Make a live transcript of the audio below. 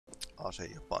Ase-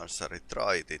 ja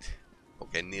panssaritraitit.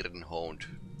 Okei, Nirnhound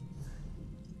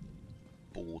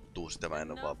puuttuu, sitä mä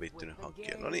en oo vaan viittynyt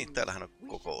hankkia. No niin, täällähän on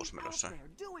kokous menossa.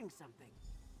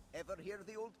 Ever hear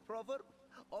the old proverb?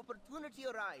 Opportunity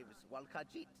arrives while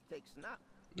Khajiit takes nap.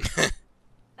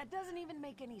 That doesn't even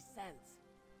make any sense.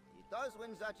 It does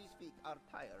when Zaji's feet are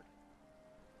tired.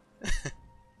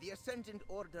 The Ascendant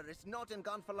Order is not in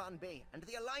Gonfalan Bay, and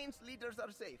the Alliance leaders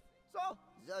are safe. So,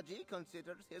 Zaji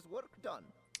considers his work done.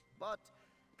 But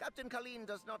Captain Khalin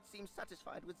does not seem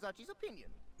satisfied with Zaji's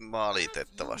opinion.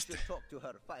 Valitettavasti. You should talk to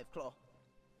her, Five Claw.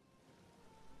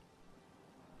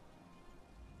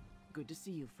 Good to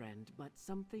see you, friend, but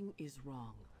something is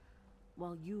wrong.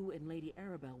 While you and Lady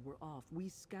Arabelle were off, we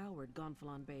scoured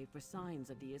Gonfalan Bay for signs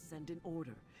of the Ascendant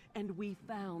Order, and we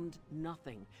found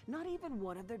nothing. Not even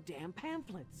one of their damn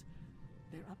pamphlets.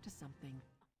 They're up to something.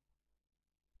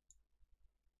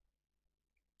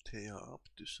 They are up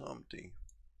to something.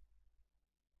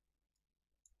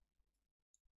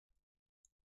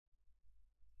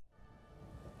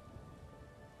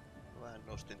 Vähän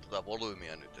nostin tuota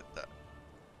volyymia nyt, että...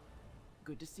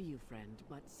 Good to see you, friend,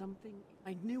 but something...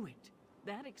 I knew it!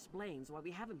 That explains why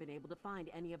we haven't been able to find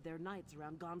any of their knights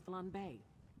around Gonfalan Bay.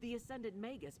 The Ascendant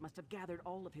Magus must have gathered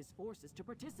all of his forces to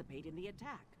participate in the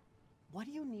attack. What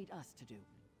do you need us to do?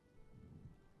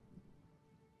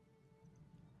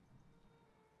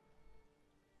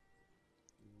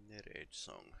 Nereid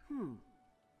song.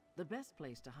 The best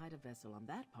place to hide a vessel on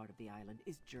that part of the island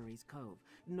is Jury's Cove,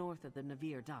 north of the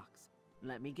Navir docks.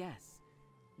 Let me guess.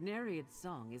 Nereid's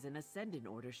song is an Ascendant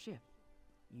Order ship.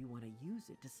 You want to use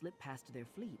it to slip past their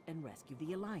fleet and rescue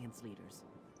the Alliance leaders.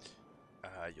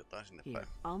 Jotain sinne Here, päin.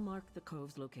 I'll mark the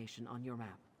cove's location on your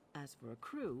map. As for a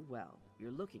crew, well,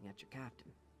 you're looking at your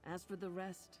captain. As for the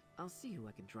rest, I'll see who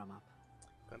I can drum up.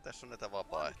 Tässä on näitä One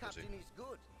vapaaehtoisia. captain is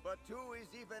good, but two is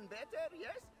even better,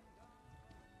 yes?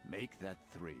 Make that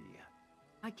 3.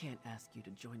 I can't ask you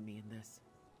to join me in this.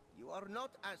 You are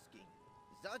not asking.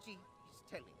 Zaji is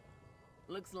telling.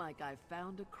 Looks like I've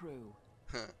found a crew.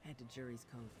 Head to Jury's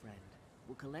Cove, friend.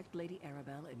 We'll collect Lady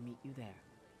Arabelle and meet you there.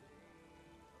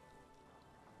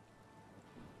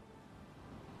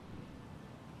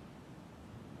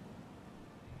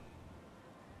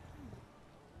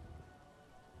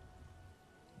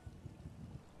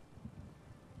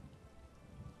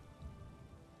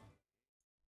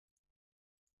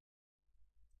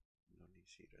 No niin,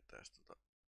 siirretään tota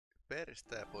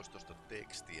peristää pois tuosta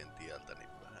tekstien tieltä, niin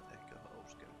vähän ehkä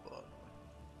hauskempaa.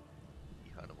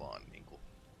 Ihan vaan niinku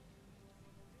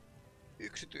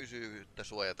yksityisyyttä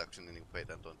suojatakseni niinku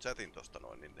peitän tuon chatin tosta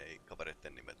noin, niin ei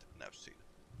kavereiden nimet näy siinä.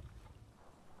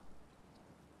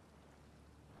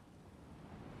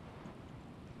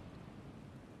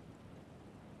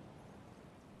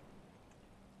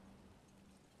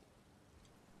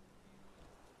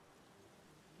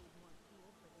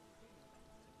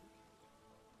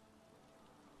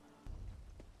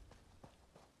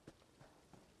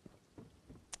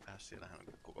 Siellähän on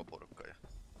koko porukka ja...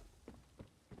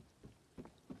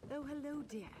 Oh, hello,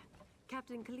 dear.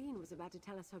 Captain Khalin was about to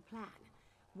tell us her plan.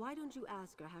 Why don't you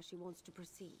ask her how she wants to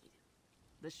proceed?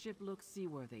 The ship looks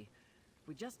seaworthy.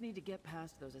 We just need to get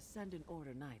past those Ascendant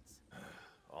Order knights.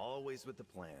 Always with the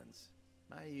plans.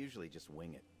 I usually just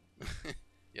wing it.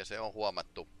 Ja se on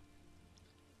huomattu.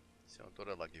 Se on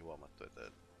todellakin huomattu,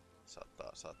 että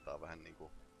saattaa vähän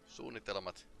niinku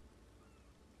suunnitelmat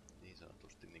niin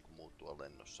sanotusti niinku muuttua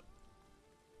lennossa.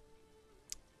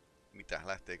 Mitä,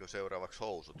 lähteekö seuraavaksi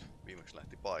housut? Viimeksi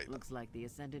lähti paita. Looks like the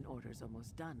Ascendant Order's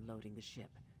almost done loading the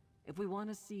ship. If we want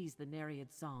to seize the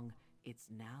Nereid song, it's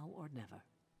now or never.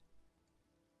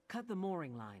 Cut the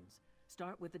mooring lines.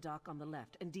 Start with the dock on the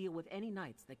left and deal with any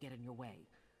knights that get in your way.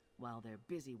 While they're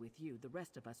busy with you, the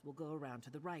rest of us will go around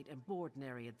to the right and board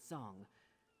Nereid's song.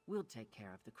 We'll take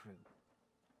care of the crew.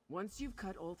 Once you've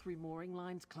cut all 3 mooring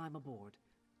lines, climb aboard.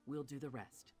 We'll do the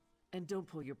rest. And don't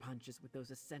pull your punches with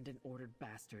those Ascendant-ordered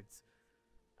bastards.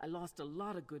 I lost a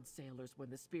lot of good sailors when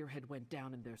the spearhead went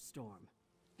down in their storm.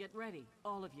 Get ready,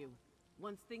 all of you.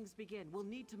 Once things begin, we'll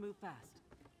need to move fast.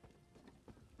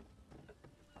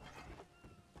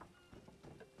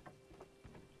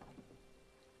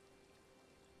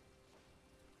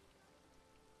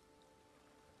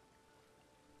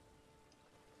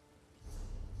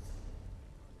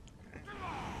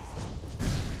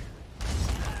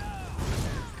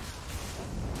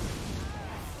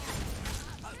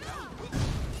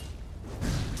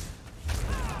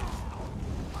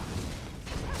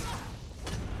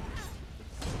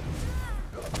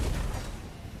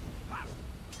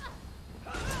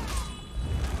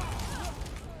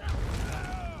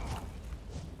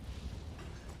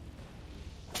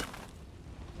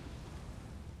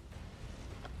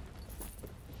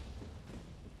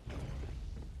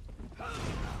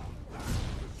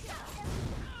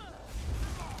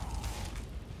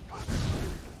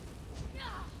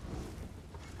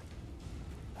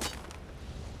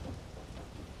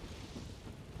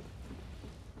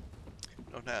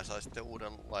 No nää sai sitten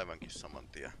uuden laivankin saman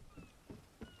tien.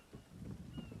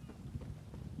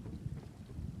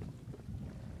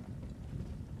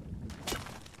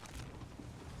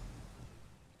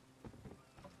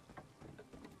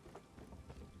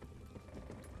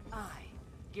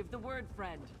 Give the word,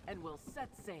 friend, and we'll set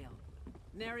sail.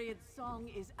 Nereid's song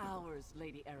is ours,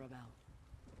 Lady Arabelle.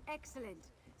 Excellent.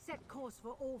 Set course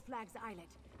for All Flags-saarella.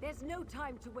 There's no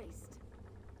time to waste.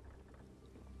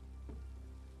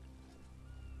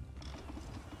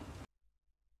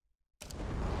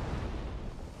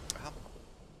 Aha.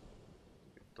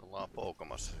 Nyt ollaan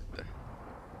poukamassa sitten.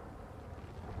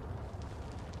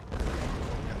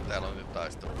 Ja täällä on nyt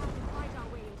taistelu. Fight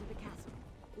our way into the castle.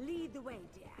 Lead the way,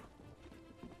 dear.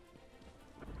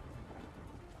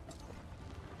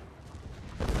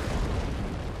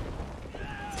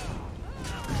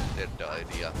 Dead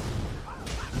idea.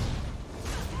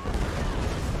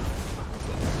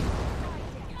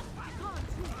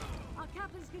 Our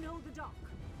captains can hold the dock.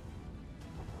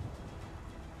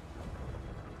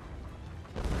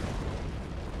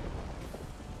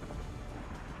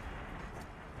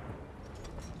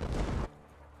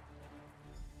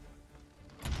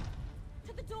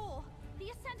 To the door! The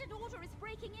Ascendant Order is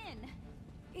breaking in!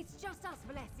 It's just us,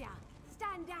 Valencia.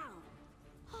 Stand down.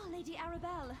 Oh, Lady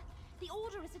Arabelle, the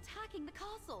Order is attacking the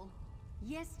castle.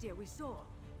 Yes, dear, we saw.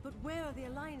 But where are the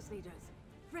Alliance leaders?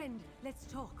 Friend, let's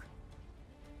talk.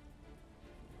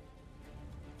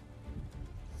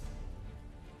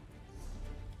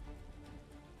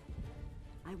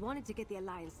 I wanted to get the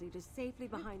Alliance leaders safely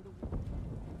behind the wall.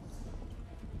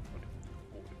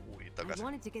 I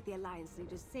wanted to get the Alliance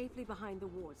leaders safely behind the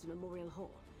wards in Memorial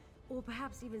Hall. Or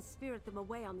perhaps even spirit them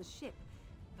away on the ship.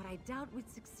 But I doubt we'd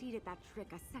succeed at that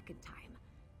trick a second time.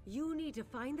 You need to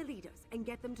find the leaders and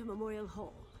get them to Memorial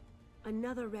Hall.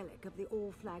 Another relic of the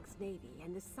All Flags Navy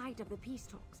and the site of the peace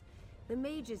talks. The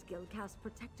Mages Guild cast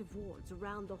protective wards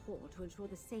around the hall to ensure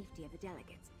the safety of the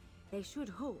delegates. They should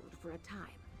hold for a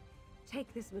time.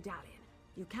 Take this medallion.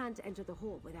 You can't enter the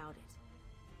hall without it.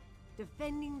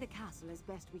 Defending the castle as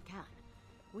best we can.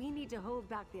 We need to hold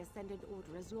back the Ascendant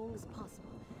Order as long as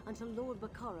possible until Lord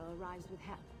Bakara arrives with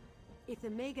help. If the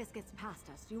Magus gets past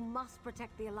us, you must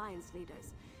protect the Alliance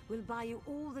leaders. We'll buy you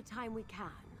all the time we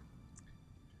can.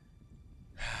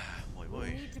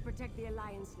 We need to protect the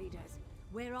Alliance leaders.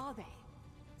 Where are they?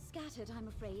 Scattered, I'm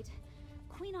afraid.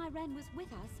 Queen Irene was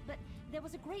with us, but there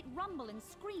was a great rumble and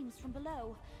screams from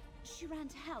below. She ran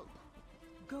to help.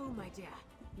 Go, my dear.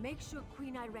 Make sure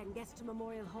Queen Irene gets to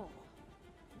Memorial Hall.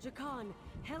 Jakan,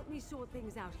 help me sort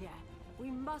things out here.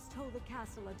 We must hold the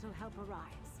castle until help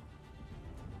arrives.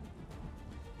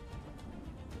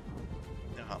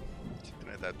 Jaha, sitten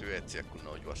ne täytyy etsiä, kun ne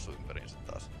on juossut ympäriinsä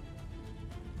taas.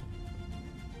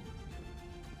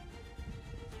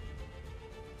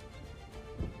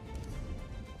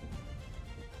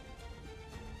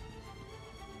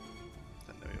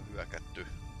 Tänne on jo hyökätty.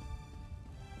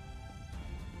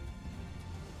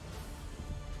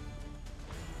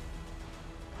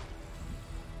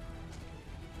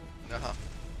 Jaha.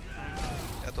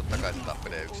 Ja totta kai se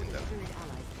tappelee yksin tällä.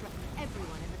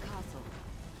 Everyone in the castle.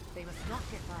 They must not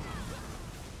get by us.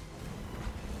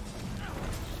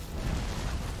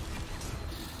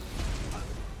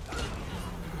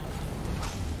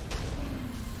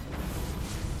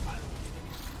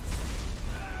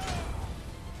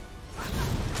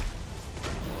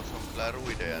 Tuossa on kyllä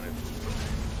ruideja nyt.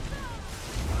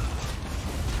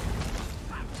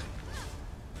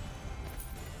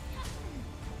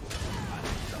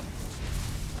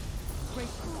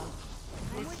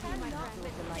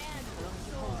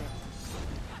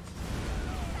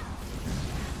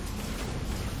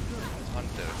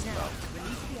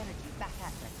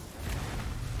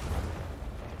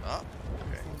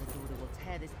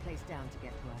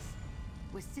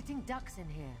 We're sitting ducks in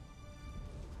here.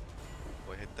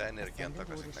 Voi heittää energian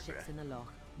takaisin ships in näköjään. the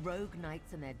loch. Rogue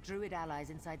knights and their druid allies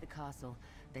inside the castle.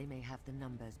 They may have the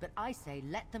numbers, but I say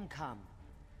let them come.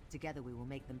 Together we will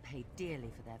make them pay dearly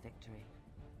for their victory.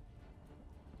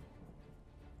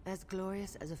 As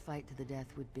glorious as a fight to the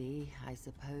death would be, I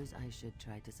suppose I should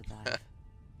try to survive.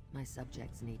 My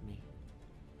subjects need me.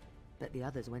 But the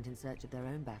others went in search of their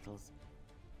own battles.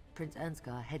 Prince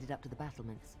Ernskar headed up to the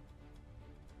battlements.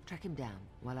 Track him down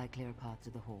while I clear a path to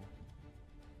the hall.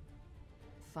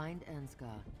 Find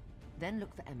Ernskar, then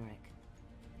look for Emmerich.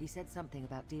 He said something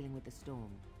about dealing with the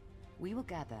storm. We will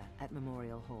gather at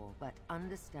Memorial Hall, but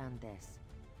understand this.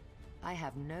 I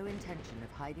have no intention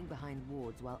of hiding behind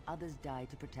wards while others die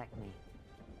to protect me.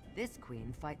 This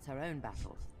queen fights her own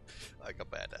battles. Aika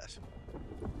badass.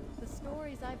 The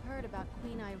stories I've heard about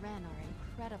Queen Irene are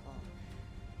incredible.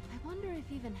 I wonder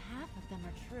if even half of them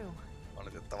are true.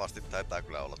 Valitettavasti taitaa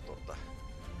kyllä olla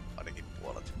ainakin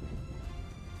puolet.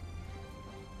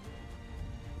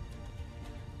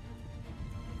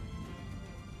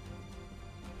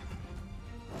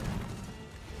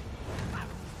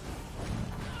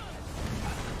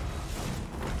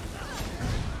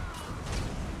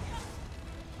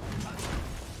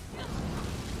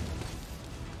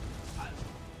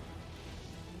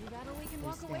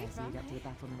 Stairs lead up to the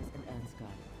battlements and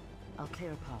Ernstgard. I'll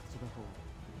clear a path to the hall.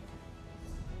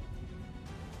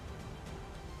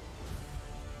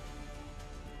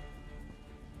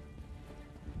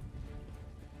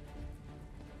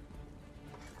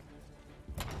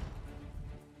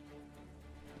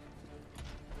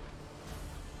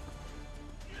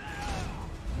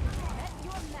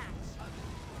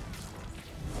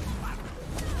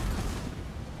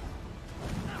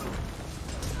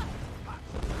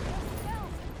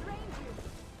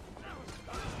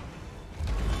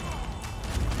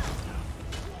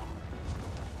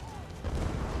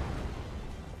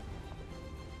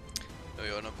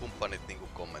 No kumppanit niinku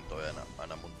kommentoi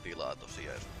aina mun tilaa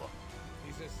tosiaan, jos mulla on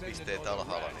pisteitä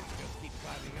alhaalla, niin...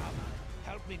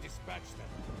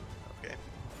 Okei.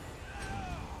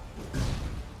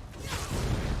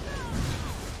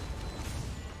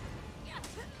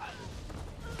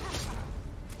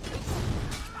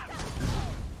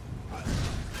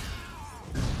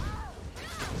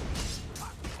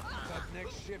 That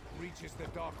next ship reaches the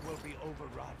dock will be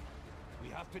overrun. We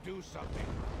have to do something.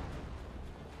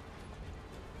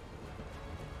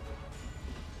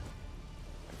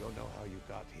 I don't know how you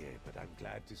got here, but I'm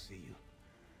glad to see you.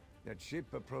 That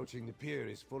ship approaching the pier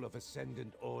is full of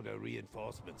Ascendant Order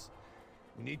reinforcements.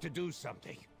 We need to do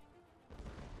something.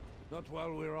 Not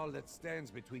while we're all that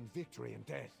stands between victory and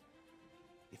death.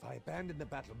 If I abandon the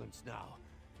battlements now,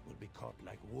 we'll be caught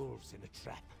like wolves in a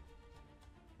trap.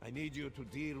 I need you to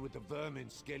deal with the vermin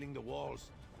scaling the walls,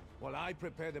 while I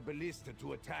prepare the ballista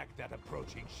to attack that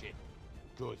approaching ship.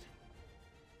 Good.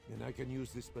 Then I can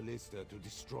use this ballista to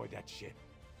destroy that ship.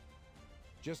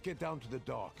 Just get down to the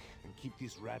dock and keep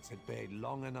these rats at bay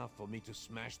long enough for me to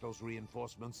smash those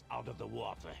reinforcements out of the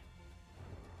water.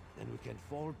 Then we can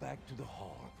fall back to the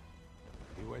hall.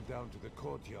 We went down to the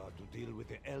courtyard to deal with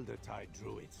the Elder Tide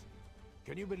druids.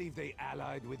 Can you believe they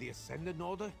allied with the Ascendant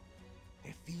Order?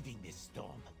 They're feeding this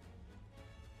storm.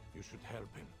 You should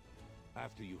help him,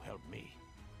 after you help me.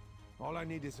 All I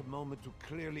need is a moment to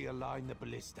clearly align the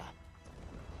ballista.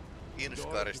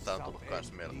 Inskarista on tullut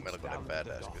kans melkoinen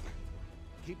badass kyllä.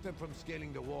 Keep them from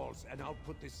scaling the walls, and I'll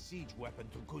put this siege weapon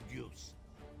to good use.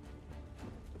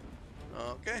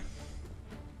 Okay.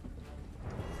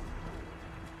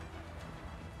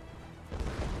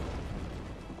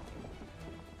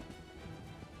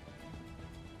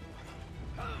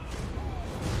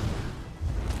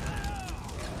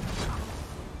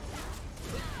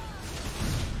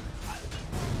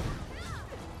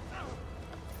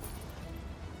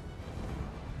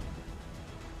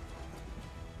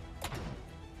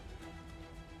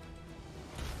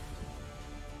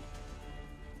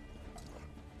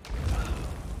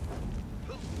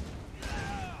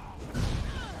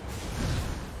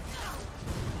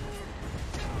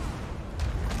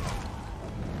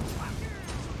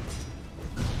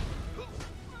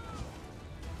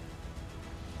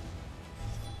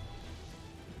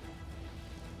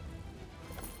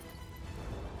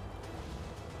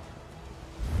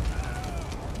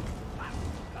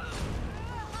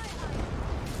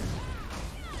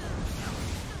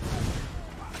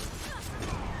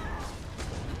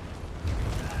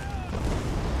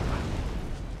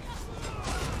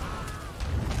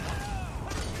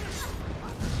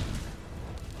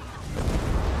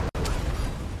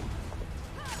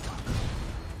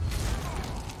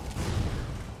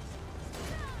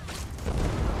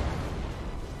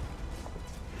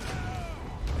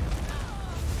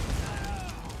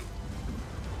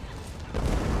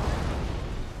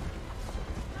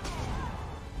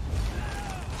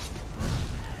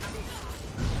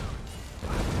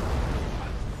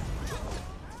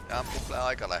 Ampuu kyllä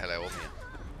aika lähelle omia.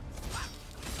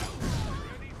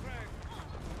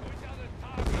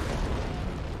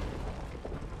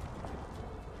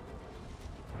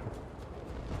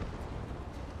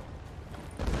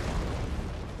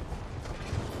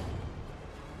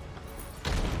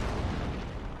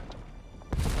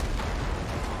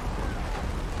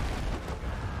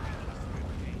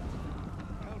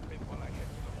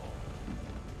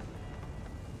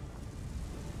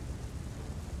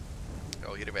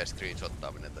 Hirveä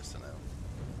screenshottaaminen tässä näin.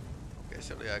 Okei,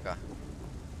 se oli aika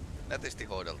nätisti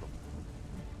hoideltu.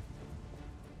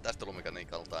 Tästä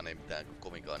lumikaniikaltaan ei mitään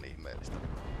kovinkaan ihmeellistä.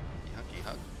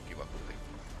 Ihan kiva kuitenkin.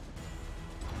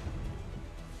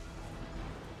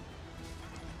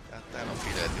 Ja täällä on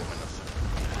bileet jo menossa.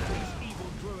 These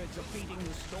evil druids are feeding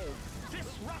the storm.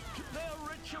 Disrupt their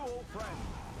ritual, friend.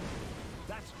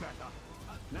 That's better.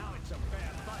 Now it's a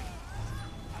fair fight.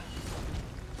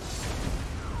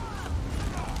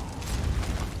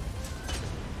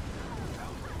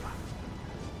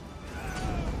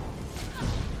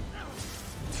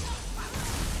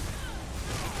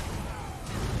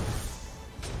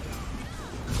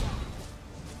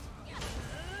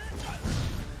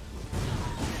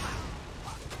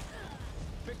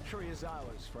 Victory is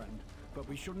ours, friend, but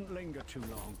we shouldn't linger too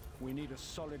long. We need a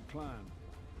solid plan.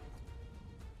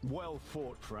 Well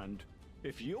fought, friend.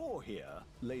 If you're here,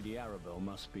 Lady Arabelle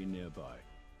must be nearby.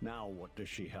 Now what does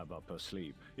she have up her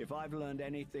sleeve? If I've learned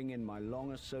anything in my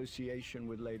long association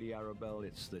with Lady Arabelle,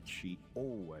 it's that she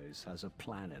always has a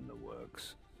plan in the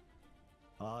works.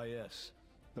 Ah yes,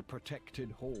 the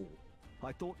protected hall.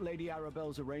 I thought Lady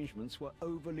Arabelle's arrangements were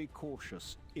overly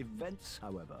cautious. Events,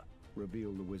 however,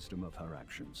 reveal the wisdom of her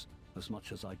actions. As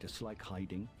much as I dislike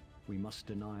hiding, we must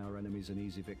deny our enemies an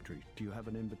easy victory. Do you have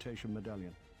an invitation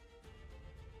medallion?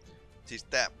 Siis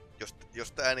tää,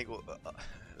 jos tää niinku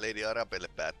Lady Arabelle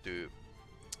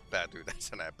päätyy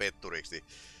tässä näin petturiksi,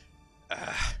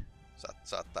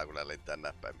 saattaa kyllä lentää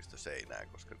näppäimistö seinään,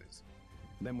 koska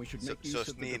se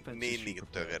olisi niin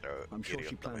tökeröä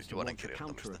kirjoittamista, juonen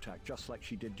kirjoittamista. Just like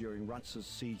she did during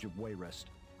Rance's siege of Wayrest.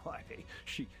 Why,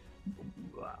 she...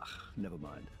 never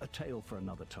mind. A tale for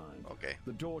another time. Okay.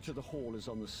 The door to the hall is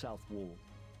on the south wall.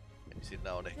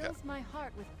 Siinä on ehkä... Fills my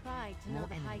heart with pride to know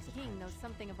the High King knows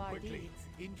something of our Quickly, deeds.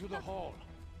 into the hall.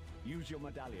 Use your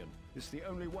medallion. It's the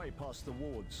only way past the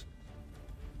wards.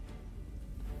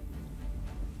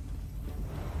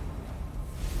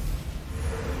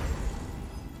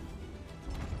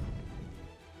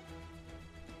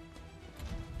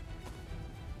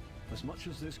 As much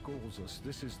as this galls us,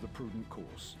 this is the prudent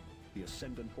course. The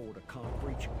Ascendant Order can't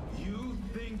breach. You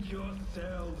think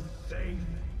yourselves safe?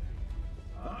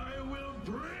 I will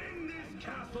bring this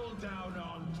castle down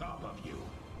on top of you.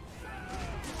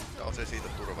 Se siitä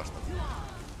turvasta.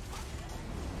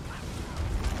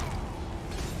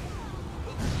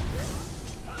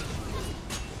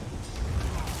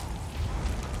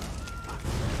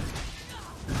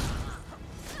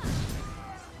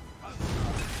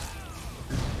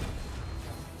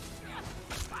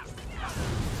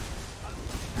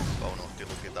 Unohti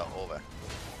lukita ove.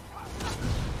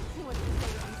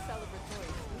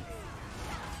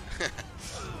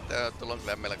 Tuolla on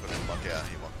kyllä melkoinen makea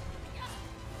himo.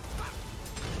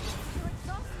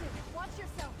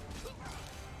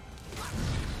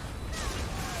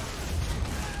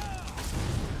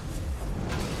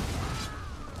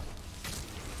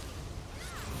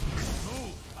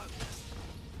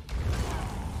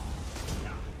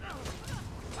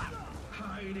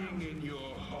 Hiding in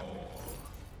your hole.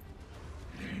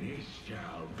 And it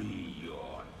shall be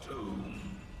your tomb.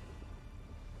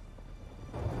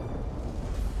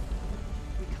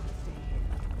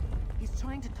 He's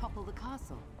trying to topple the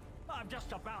castle. I've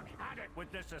just about had it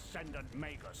with this Ascendant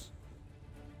Magus.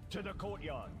 To the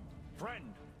courtyard.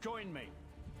 Friend, join me.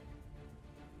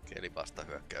 Eli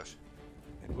vastahyökkäys.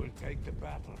 And we'll take the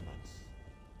battlements.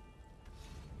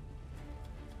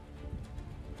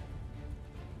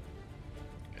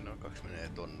 Ja noin 2 menee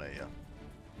tonne ja...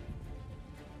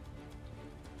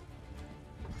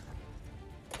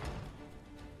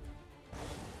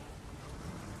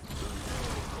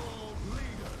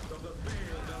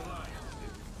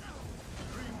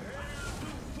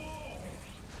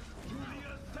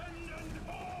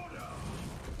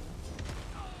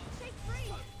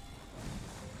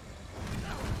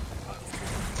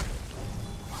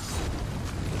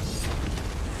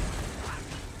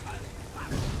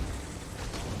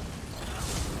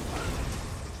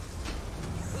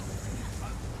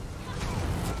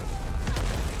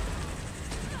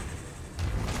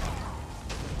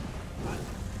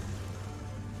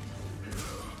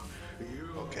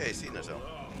 Okei, siinä se on.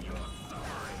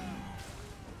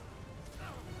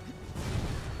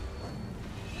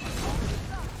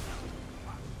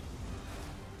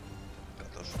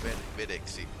 Katos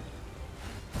vedeksi.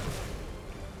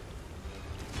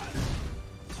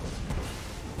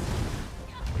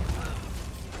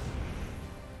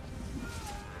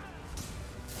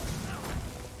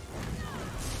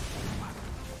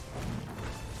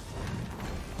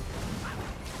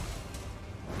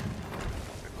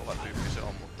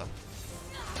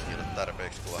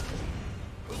 Tarpeeksi kova.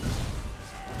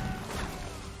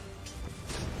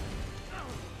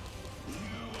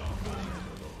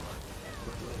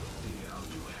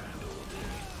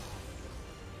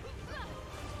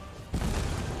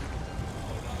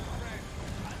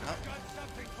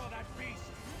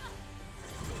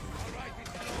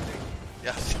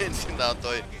 Sillä on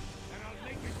toi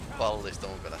pallisto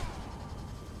mukana.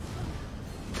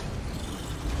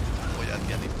 Pojat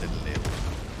jännittelee.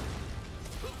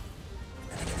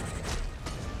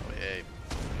 Oi ei.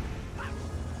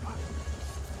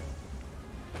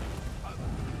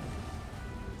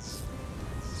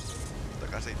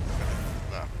 Takaisin.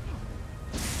 No.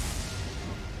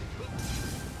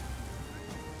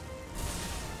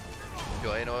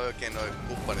 Joo, ei oikein noi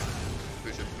kumppanit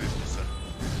pysy pystyssä.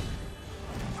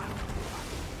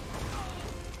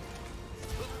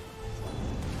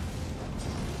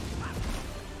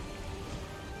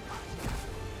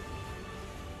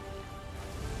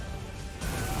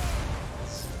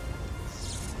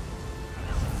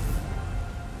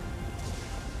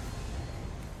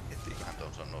 Ehtiiköhän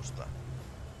tuonsa nostaa?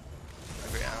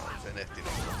 Näköjään sen ehti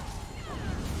nostaa.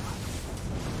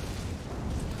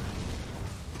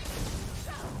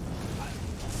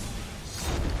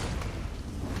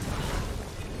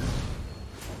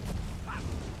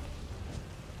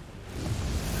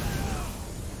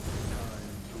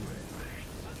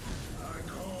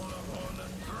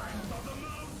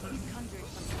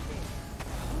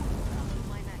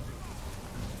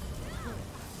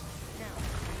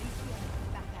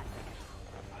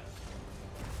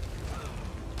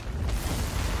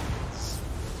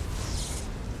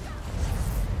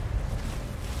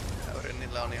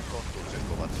 Niillä on ihan kohtuullisen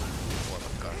kovat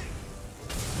voimakkaat.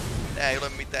 Nää ei ole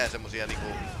mitään semmosia niinku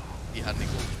ihan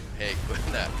niinku heikkoja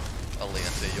nää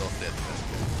allianssin johtajat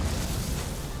myöskään.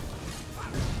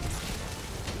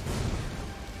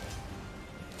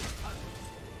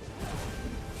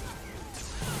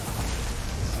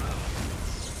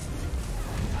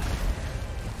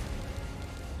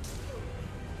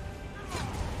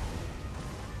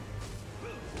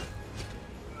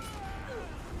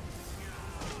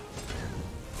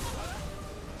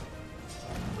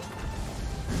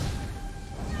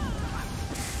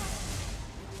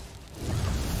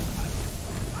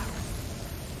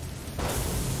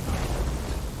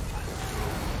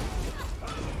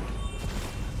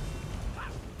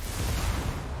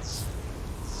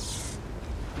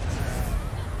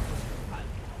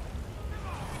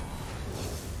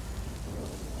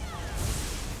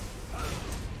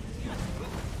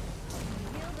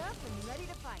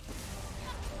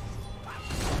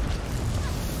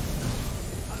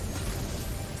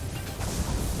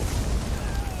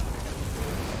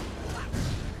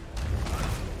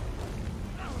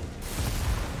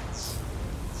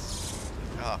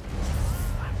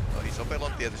 Isopel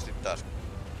on tietysti taas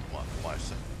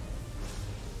maissa.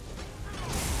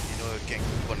 Ei ole oikein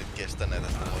kumppanit kestäneet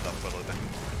näitä tappeluita.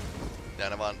 Ne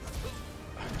aina vaan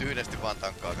tyynesti vaan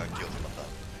tankkaa kaikki ottamataan.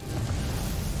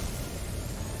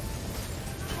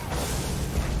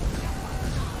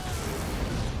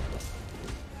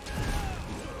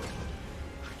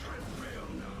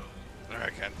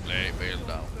 I can't play Bail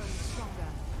Down.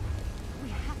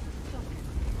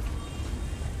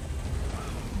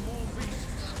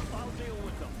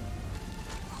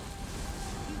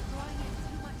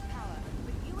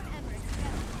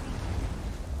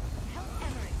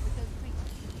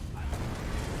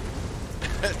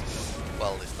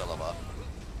 Pallistalla vaan.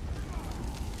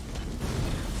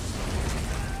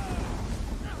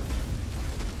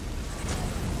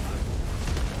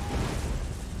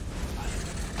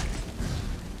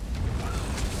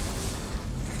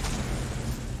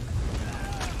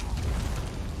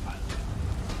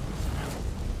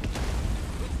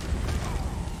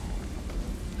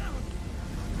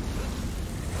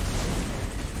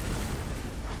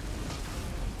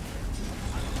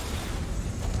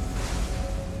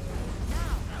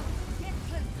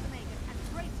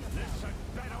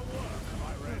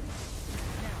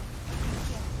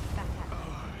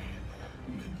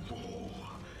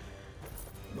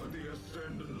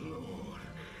 Ascendant Lord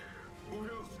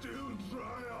will still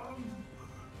triumph.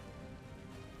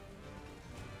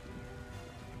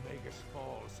 Magus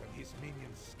falls and his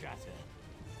minions scatter.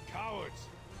 Cowards!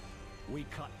 We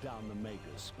cut down the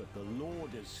Magus, but the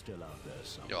Lord is still out there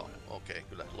somewhere. Joo, okei,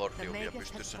 kyllä Lordi on vielä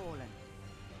pystyssä.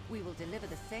 We will deliver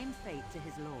the same fate to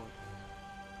his lord.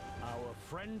 Our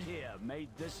friend here made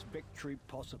this victory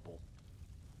possible.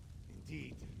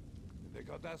 Indeed. They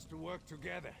got us to work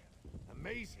together.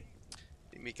 Amazing.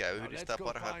 Mikä yhdistää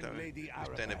parhaiten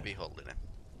yhteinen vihollinen?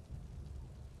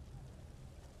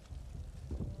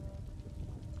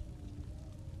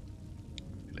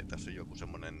 Eli tässä on joku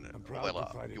semmonen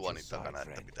ovela juoni takana,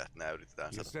 että pitää nää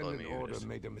yritetään saada toimia yhdessä.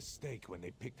 Made a mistake when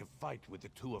they picked a fight with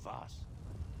the two of us.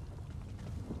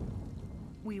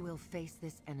 We will face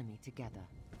this enemy together.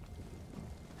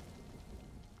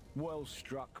 Well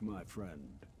struck, my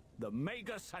friend. The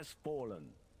Magus has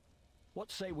fallen. What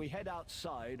say we head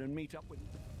outside and meet up with...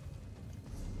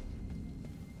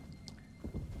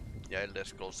 Ja Elder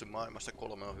Scrollsin maailmassa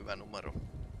 3 on hyvä numero.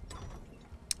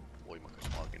 Voimakas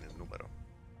maaginen numero.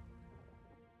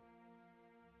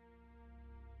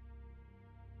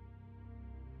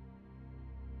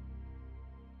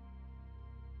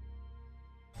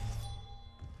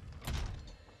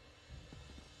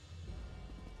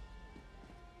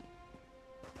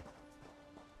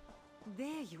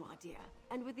 There you are, dear.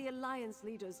 And with the Alliance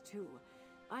leaders, too.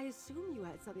 I assume you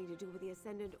had something to do with the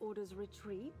Ascendant Order's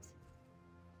retreat?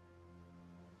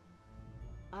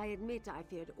 I admit I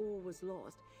feared all was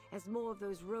lost, as more of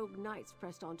those rogue knights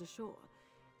pressed onto shore.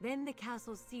 Then the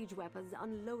castle's siege weapons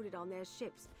unloaded on their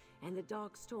ships, and the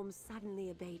dark storm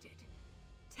suddenly abated.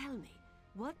 Tell me,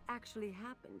 what actually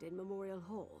happened in Memorial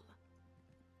Hall?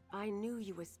 I knew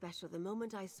you were special the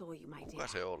moment I saw you, my dear. Kuka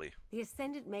se oli? The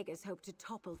Ascendant Magus hoped to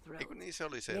topple thrones. Eiku niin se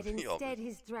oli se, Yet instead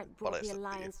his threat brought the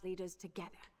Alliance leaders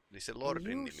together. Eli se Lordin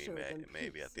You nimi showed them me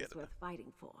ei vielä peace is tiedetä. worth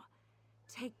fighting for.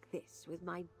 Take this with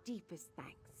my deepest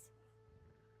thanks.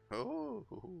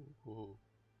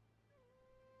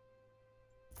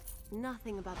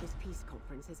 Nothing about this peace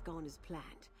conference has gone as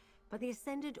planned, but the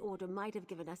Ascendant Order might have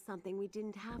given us something we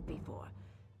didn't have before.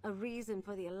 A reason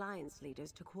for the Alliance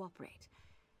leaders to cooperate.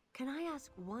 Can I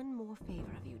ask one more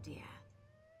favor of you, dear?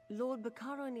 Lord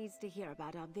Bacaro needs to hear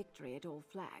about our victory at All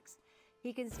Flags.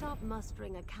 He can stop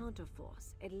mustering a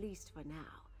counterforce, at least for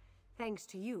now. Thanks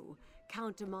to you,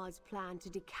 Count Damar's plan to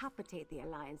decapitate the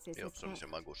Alliances has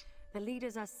failed. The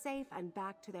leaders are safe and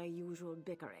back to their usual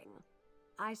bickering.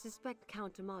 I suspect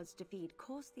Count Damar's defeat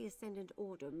cost the Ascendant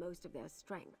Order most of their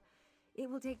strength. It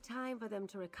will take time for them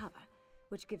to recover,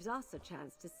 which gives us a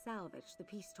chance to salvage the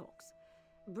peace talks.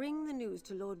 Bring the news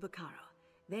to Lord Bacaro,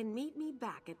 then meet me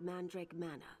back at Mandrake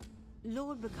Manor.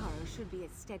 Lord Bacaro should be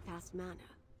at Steadfast Manor.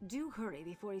 Do hurry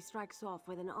before he strikes off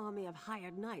with an army of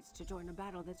hired knights to join a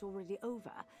battle that's already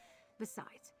over.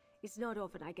 Besides, it's not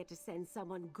often I get to send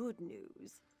someone good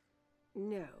news.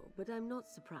 No, but I'm not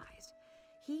surprised.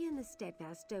 He and the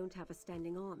Steadfast don't have a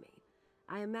standing army.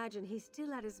 I imagine he's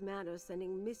still at his manor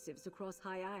sending missives across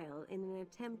High Isle in an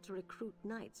attempt to recruit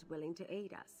knights willing to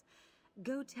aid us.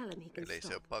 Go tell him he can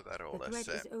stop. The threat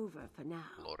is over for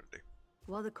now. Lordi.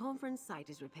 While the conference site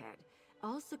is repaired,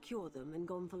 I'll secure them in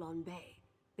Gonfalon Bay.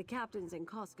 The captains in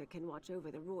Koska can watch over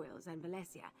the Royals and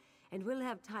Valencia, and we'll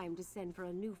have time to send for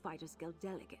a new Fighters Guild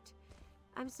delegate.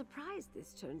 I'm surprised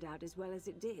this turned out as well as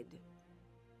it did.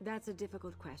 That's a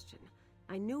difficult question.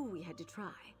 I knew we had to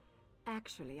try.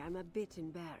 Actually, I'm a bit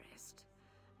embarrassed.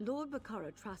 Lord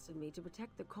Bacaro trusted me to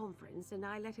protect the conference, and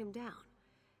I let him down.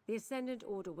 The Ascendant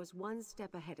Order was one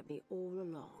step ahead of me all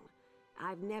along.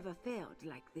 I've never failed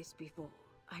like this before.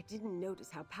 I didn't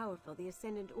notice how powerful the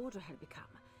Ascendant Order had become,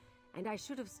 and I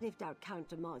should have sniffed out Count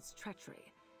Damar's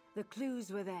treachery. The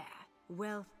clues were there.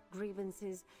 Wealth,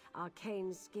 grievances,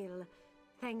 arcane skill.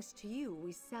 Thanks to you,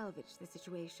 we salvaged the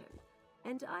situation.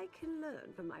 And I can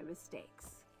learn from my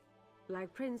mistakes.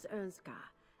 Like Prince Ernskar,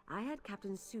 I had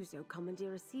Captain Suso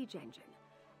commandeer a siege engine.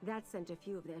 That sent a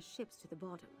few of their ships to the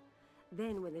bottom.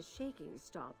 Then when the shaking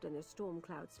stopped and the storm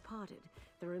clouds parted,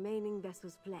 the remaining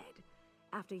vessels fled.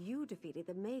 After you defeated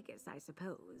the Magus, I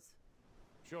suppose.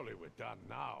 Surely we're done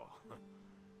now.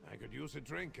 I could use a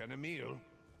drink and a meal.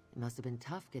 It must have been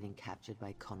tough getting captured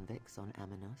by convicts on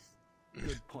Aminos.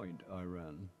 Good point,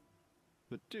 Iran.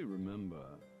 But do remember,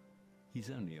 he's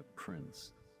only a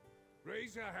prince.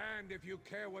 Raise a hand if you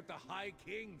care what the High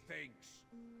King thinks.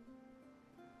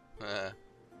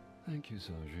 Thank you,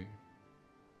 Saji.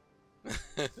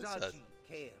 Zaji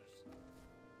cares.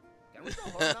 Can we go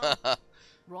home now?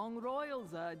 Wrong royal,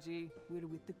 Zaji. We're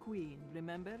with the Queen,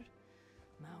 remember?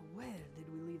 Now where did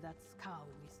we leave that scow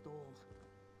we stole?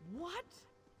 What?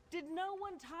 Did no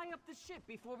one tie up the ship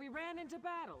before we ran into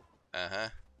battle?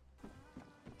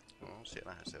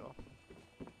 Siellähän se on.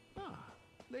 Ah,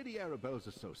 Lady Arabelle's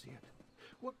associate.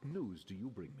 What news do you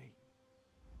bring me?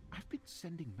 I've been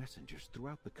sending messengers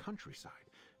throughout the countryside,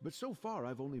 but so far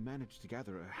I've only managed to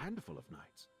gather a handful of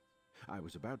knights. I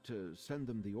was about to send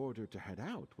them the order to head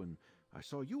out when I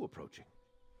saw you approaching.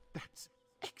 That's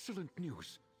excellent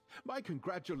news. My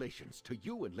congratulations to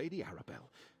you and Lady Arabelle.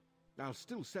 I'll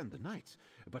still send the knights,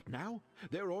 but now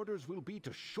their orders will be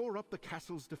to shore up the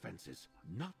castle's defenses,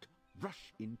 not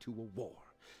rush into a war.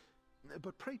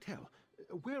 But pray tell,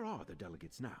 where are the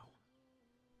delegates now?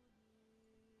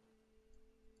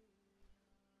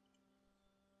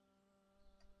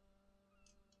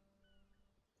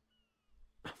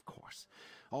 Of course.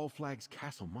 All Flags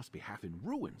Castle must be half in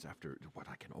ruins after what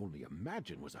I can only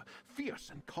imagine was a fierce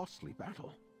and costly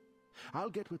battle. I'll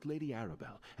get with Lady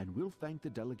Arabelle, and we'll thank the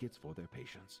delegates for their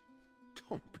patience.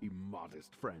 Don't be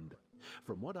modest, friend.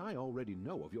 From what I already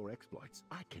know of your exploits,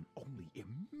 I can only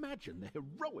imagine the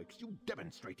heroics you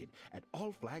demonstrated at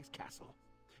All Flags Castle.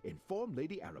 Inform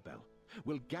Lady Arabelle.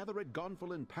 We'll gather at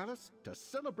Gonfalon Palace to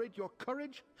celebrate your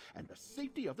courage and the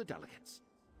safety of the delegates.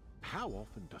 How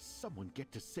often does someone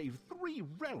get to save 3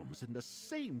 realms in the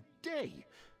same day?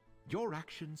 Your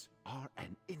actions are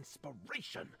an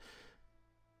inspiration.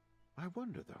 I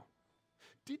wonder, though,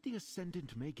 did the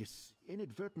Ascendant Magus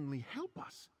inadvertently help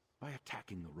us by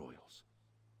attacking the royals?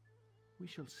 We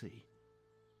shall see.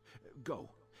 Go,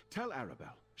 tell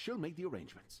Arabelle. She'll make the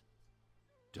arrangements.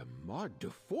 De Mard de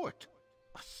Fort?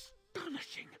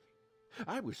 Astonishing!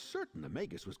 I was certain the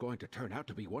Magus was going to turn out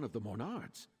to be one of the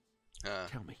Monards.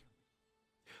 Tell me,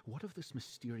 what of this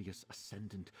mysterious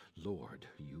Ascendant Lord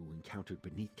you encountered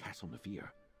beneath Castle Navir?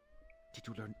 Did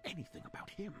you learn anything about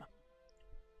him?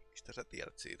 Mistä sä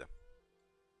tiedät siitä?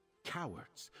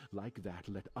 Cowards like that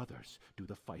let others do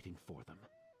the fighting for them.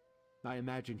 I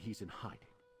imagine he's in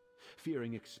hiding,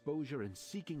 fearing exposure and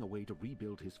seeking a way to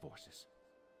rebuild his forces.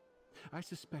 I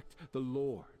suspect the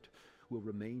Lord will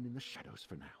remain in the shadows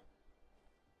for now.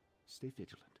 Stay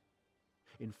vigilant.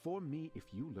 Inform me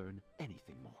if you learn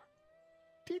anything more.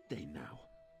 Did they now?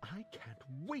 I can't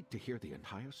wait to hear the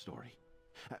entire story.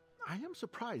 I am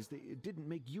surprised they didn't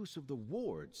make use of the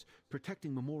wards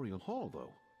protecting Memorial Hall,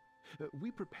 though.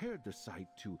 We prepared the site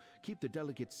to keep the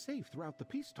delegates safe throughout the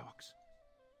peace talks.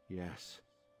 Yes,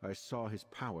 I saw his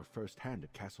power firsthand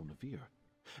at Castle Navir.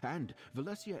 And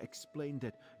Valencia explained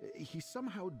that he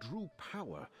somehow drew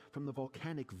power from the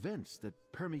volcanic vents that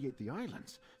permeate the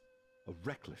islands. A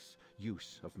reckless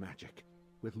use of magic,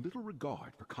 with little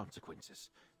regard for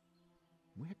consequences.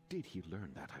 Where did he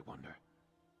learn that, I wonder?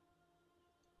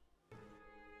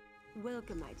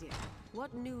 Welcome, my dear.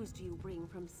 What news do you bring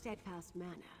from Steadfast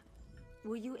Manor?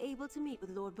 Were you able to meet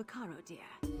with Lord Bacaro,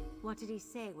 dear? What did he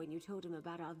say when you told him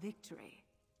about our victory?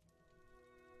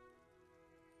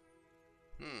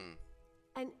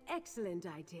 An excellent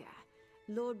idea.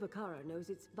 Lord Bacaro knows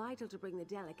it's vital to bring the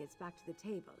delegates back to the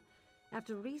table.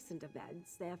 After recent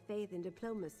events, their faith in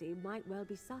diplomacy might well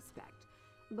be suspect.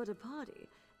 But a party,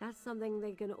 that's something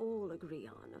they can all agree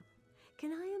on.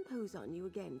 Can I impose on you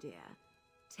again, dear?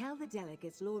 Tell the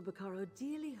delegates Lord Bacaro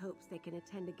dearly hopes they can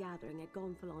attend a gathering at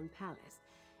Gonfalon Palace.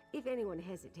 If anyone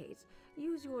hesitates,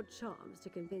 use your charms to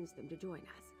convince them to join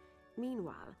us.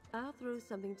 Meanwhile, I'll throw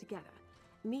something together.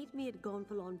 Meet me at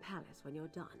Gonfalon Palace when you're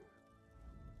done.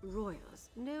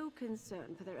 Royals, no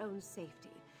concern for their own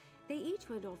safety. They each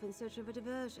went off in search of a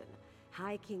diversion.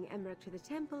 High King Emmerich to the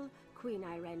temple, Queen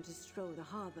Irene to stroll the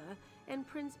harbor, and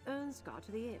Prince Ernscar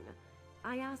to the inn.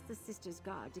 I asked the Sisters'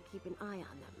 Guard to keep an eye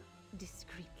on them,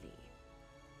 discreetly.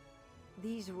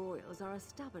 These royals are a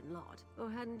stubborn lot,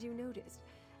 or hadn't you noticed?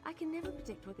 I can never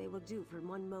predict what they will do from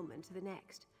one moment to the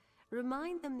next.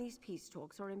 Remind them these peace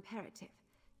talks are imperative.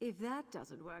 If that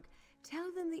doesn't work,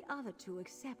 tell them the other two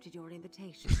accepted your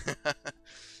invitation.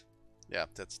 Yeah,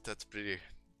 that's pretty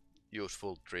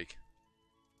useful trick.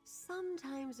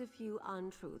 Sometimes a few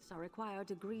untruths are required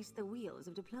to grease the wheels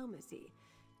of diplomacy.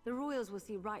 The royals will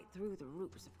see right through the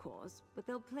ruse, of course, but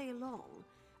they'll play along.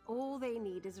 All they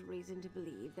need is a reason to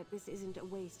believe that this isn't a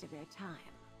waste of their time.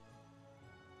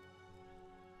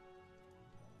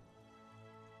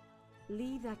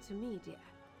 Leave that to me, dear.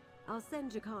 I'll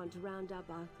send Jakan to round up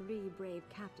our 3 brave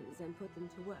captains and put them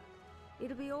to work.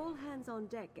 It'll be all hands on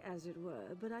deck, as it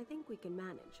were, but I think we can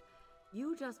manage.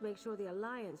 You just make sure the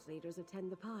Alliance leaders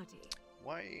attend the party.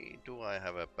 Why do I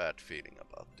have a bad feeling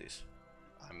about this?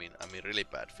 I mean really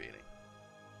bad feeling.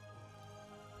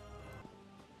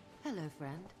 Hello,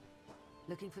 friend.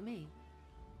 Looking for me?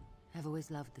 I've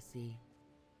always loved the sea.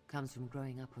 Comes from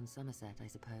growing up on Somerset, I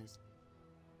suppose.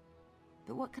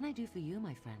 But what can I do for you,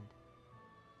 my friend?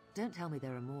 Don't tell me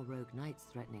there are more rogue knights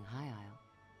threatening High Isle.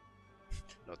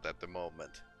 Not at the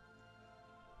moment.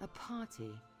 A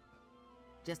party?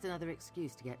 Just another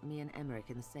excuse to get me and Emmerich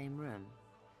in the same room.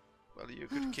 Well, you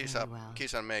could kiss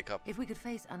and make up. If we could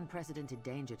face unprecedented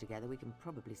danger together, we can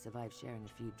probably survive sharing a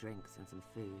few drinks and some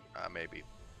food. Maybe.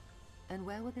 And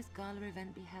where will this gala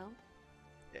event be held?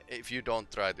 If you don't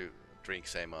try to drink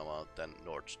same amount than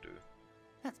Nords do.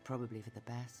 That's probably for the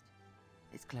best.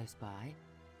 It's close by.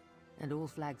 And All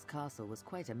Flags Castle was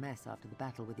quite a mess after the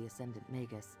battle with the Ascendant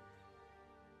Magus.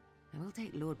 It will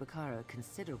take Lord Bacaro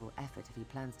considerable effort if he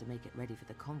plans to make it ready for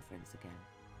the conference again.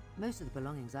 Most of the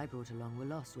belongings I brought along were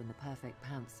lost when the Perfect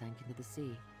Pounce sank into the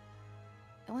sea.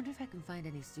 I wonder if I can find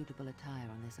any suitable attire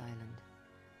on this island.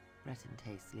 Breton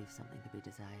tastes leave something to be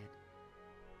desired.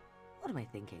 What am I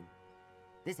thinking?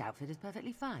 This outfit is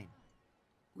perfectly fine.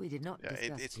 We did not Yeah,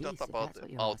 discuss it's peace, not if about that's the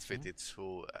what you're outfit, asking. it's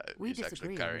who We is actually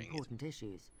disagree on carrying it. important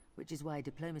issues, which is why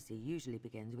diplomacy usually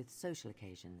begins with social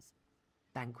occasions.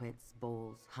 Banquets,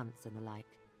 balls, hunts, and the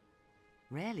like.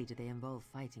 Rarely do they involve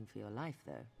fighting for your life,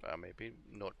 though. Maybe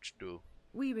not do.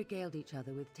 We regaled each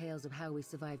other with tales of how we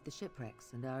survived the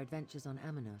shipwrecks and our adventures on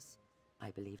Amanos.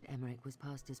 I believed Emmerich was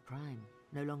past his prime,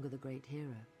 no longer the great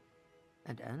hero.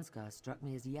 And Ernskar struck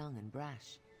me as young and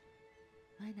brash.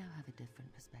 I now have a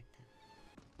different perspective.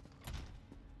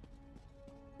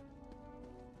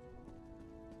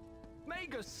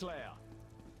 Magus Slayer!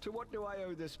 To what do I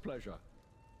owe this pleasure?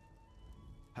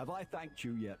 Have I thanked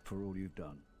you yet for all you've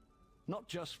done? Not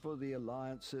just for the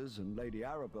alliances and Lady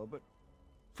Arabelle, but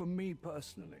for me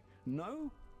personally.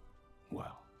 No?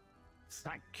 Well,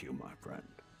 thank you, my friend.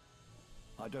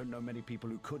 I don't know many people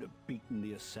who could have beaten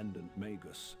the Ascendant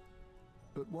Magus.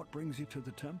 But what brings you to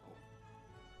the temple?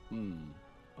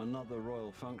 Another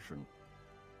royal function.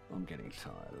 I'm getting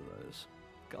tired of those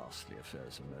ghastly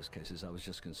affairs in most cases. I was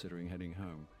just considering heading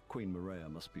home. Queen Maria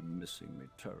must be missing me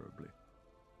terribly.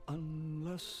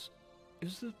 Unless...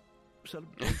 is the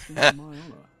celebration in my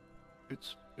honor?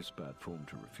 It's bad form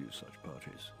to refuse such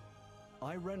parties.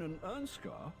 Irene and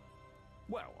Ernskar?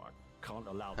 Well, I can't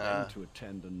allow them to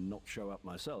attend and not show up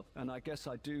myself. And I guess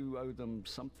I do owe them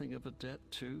something of a debt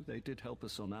too. They did help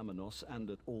us on Amanos and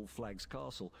at All Flags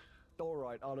Castle. All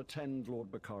right, I'll attend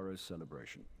Lord Baccaro's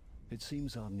celebration. It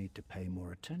seems I'll need to pay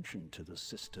more attention to the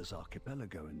Sisters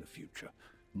Archipelago in the future.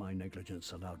 My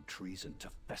negligence allowed treason to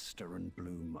fester and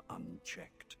bloom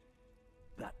unchecked.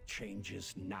 That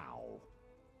changes now.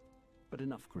 But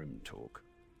enough grim talk.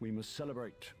 We must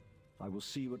celebrate. I will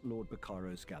see you at Lord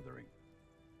Baccaro's gathering.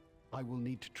 I will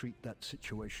need to treat that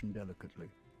situation delicately.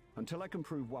 Until I can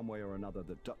prove one way or another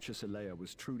that Duchess Elea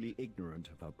was truly ignorant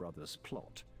of her brother's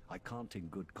plot, I can't in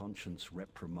good conscience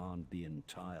reprimand the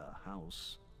entire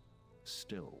house.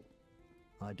 Still,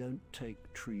 I don't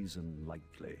take treason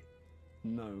lightly.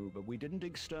 No, but we didn't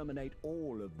exterminate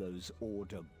all of those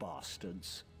Order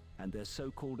bastards, and their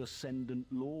so-called Ascendant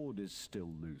Lord is still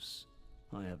loose.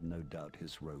 I have no doubt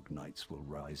his rogue knights will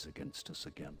rise against us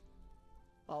again.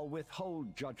 I'll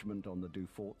withhold judgment on the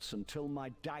Duforts until my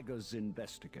daggers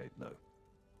investigate, though.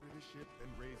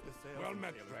 Well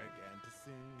met, friend.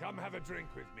 Come have a drink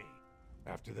with me.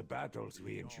 After the battles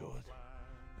we endured,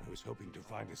 I was hoping to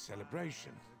find a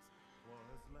celebration.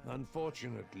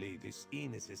 Unfortunately, this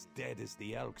inn is as dead as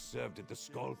the elk served at the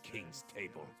Skull King's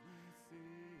table.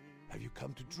 Have you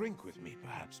come to drink with me,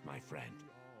 perhaps, my friend?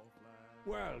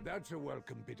 Well, that's a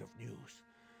welcome bit of news.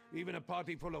 Even a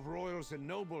party full of royals and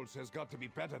nobles has got to be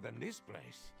better than this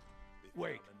place.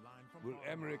 Wait, will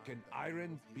Emmerich and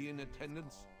Irene be in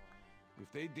attendance?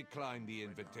 If they decline the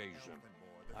invitation,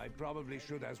 I probably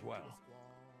should as well.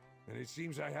 And it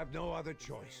seems I have no other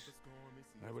choice.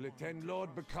 I will attend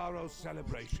Lord Baccaro's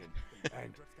celebration,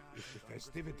 and if the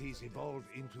festivities evolve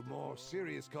into more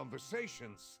serious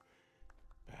conversations,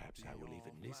 perhaps I will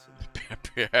even listen.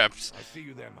 Perhaps. I'll see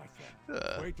you there, my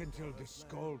friend. Wait until the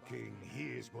Skull King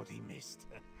hears what he missed.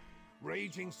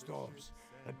 Raging storms,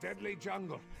 a deadly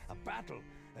jungle, a battle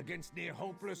against near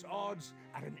hopeless odds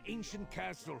at an ancient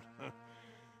castle.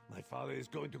 My father is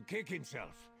going to kick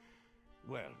himself.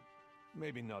 Well,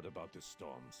 maybe not about the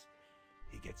storms.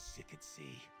 He gets sick at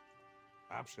sea.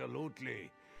 Absolutely.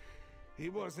 He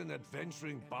was an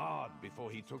adventuring bard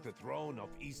before he took the throne of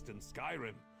Eastern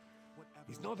Skyrim.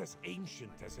 He's not as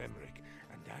ancient as Emmerich,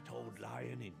 and that old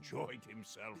lion enjoyed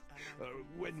himself,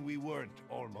 when we weren't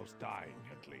almost dying,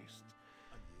 at least.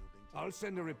 I'll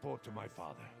send a report to my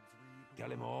father. Tell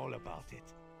him all about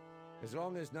it. As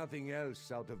long as nothing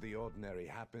else out of the ordinary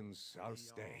happens, I'll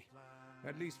stay.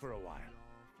 At least for a while.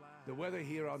 The weather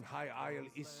here on High Isle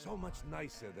is so much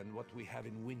nicer than what we have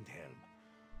in Windhelm.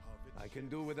 I can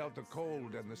do without the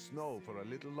cold and the snow for a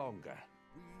little longer.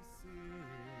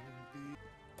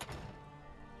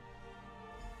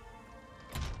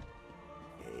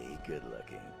 Hey, good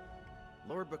looking.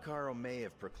 Lord Baccaro may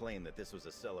have proclaimed that this was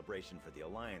a celebration for the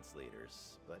Alliance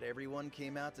leaders, but everyone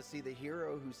came out to see the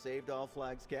hero who saved All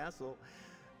Flags Castle.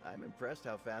 I'm impressed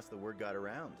how fast the word got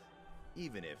around,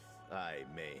 even if I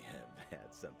may have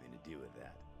had something to do with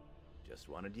that. Just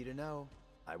wanted you to know,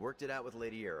 I worked it out with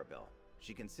Lady Arabelle.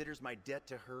 She considers my debt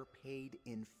to her paid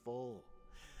in full.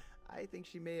 I think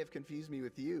she may have confused me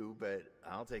with you, but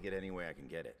I'll take it any way I can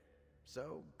get it.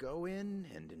 So go in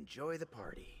and enjoy the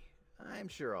party. I'm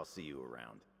sure I'll see you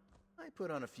around. I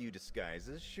put on a few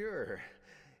disguises, sure,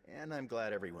 and I'm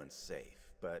glad everyone's safe,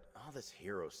 but all this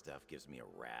hero stuff gives me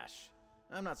a rash.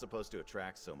 I'm not supposed to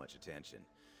attract so much attention.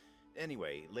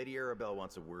 Anyway, Lady Arabelle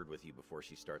wants a word with you before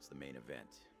she starts the main event.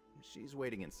 She's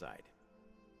waiting inside.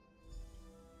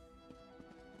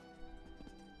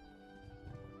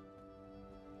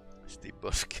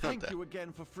 Thank you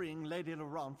again for freeing Lady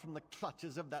Laurent from the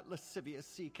clutches of that lascivious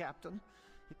sea captain.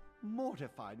 It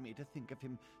mortified me to think of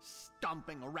him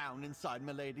stomping around inside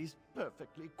Milady's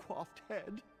perfectly coiffed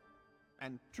head.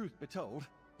 And truth be told,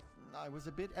 I was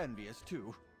a bit envious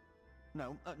too.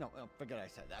 No, forget I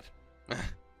said that.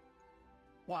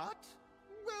 What?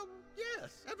 Well,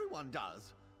 yes, everyone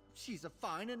does. She's a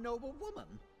fine and noble woman.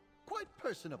 Quite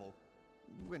personable.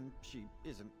 When she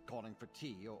isn't calling for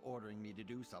tea or ordering me to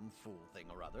do some fool thing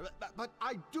or other. But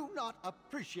I do not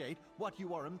appreciate what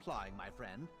you are implying, my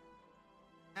friend.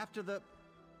 After the...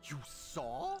 You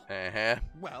saw?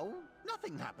 Well,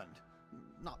 nothing happened.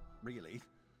 Not really.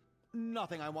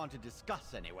 Nothing I want to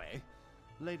discuss anyway.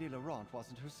 Lady Laurent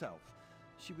wasn't herself.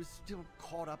 She was still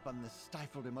caught up on the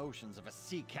stifled emotions of a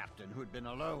sea captain who had been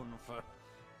alone for...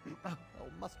 Oh,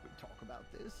 must we talk about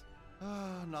this?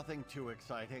 Nothing too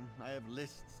exciting. I have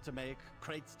lists to make,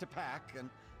 crates to pack,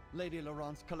 and Lady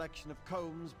Laurent's collection of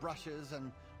combs, brushes,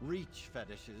 and reach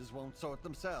fetishes won't sort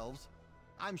themselves.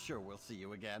 I'm sure we'll see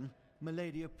you again.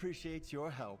 Milady appreciates your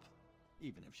help,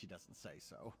 even if she doesn't say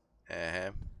so.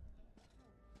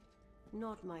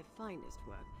 Not my finest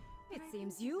work. It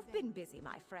seems you've been busy,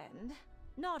 my friend.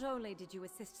 Not only did you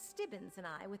assist Stibbins and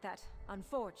I with that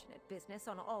unfortunate business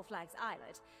on All Flags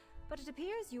Islet, but it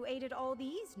appears you aided all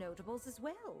these notables as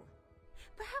well.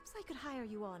 Perhaps I could hire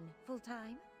you on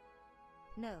full-time?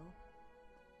 No.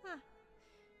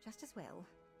 Just as well.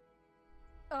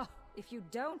 Oh, if you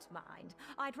don't mind,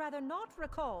 I'd rather not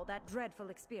recall that dreadful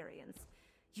experience.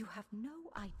 You have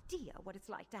no idea what it's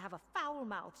like to have a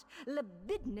foul-mouthed,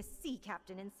 libidinous sea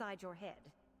captain inside your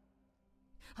head.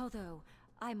 Although,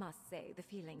 I must say the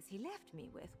feelings he left me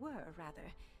with were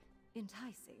rather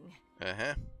enticing.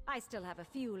 I still have a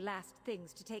few last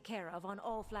things to take care of on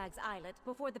All Flags Islet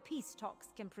before the peace talks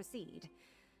can proceed.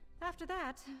 After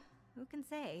that, who can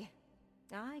say?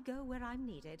 I go where I'm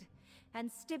needed,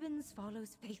 and Stibbins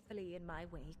follows faithfully in my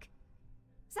wake.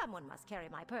 Someone must carry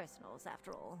my personals,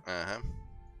 after all.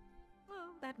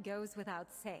 Oh, that goes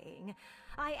without saying.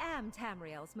 I am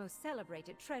Tamriel's most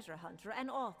celebrated treasure hunter and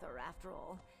author, after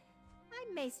all.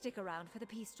 I may stick around for the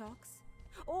peace talks.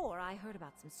 Or I heard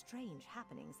about some strange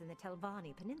happenings in the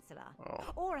Telvanni Peninsula.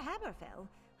 Or Hammerfell.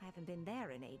 I haven't been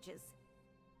there in ages.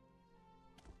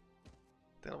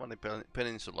 Telvanni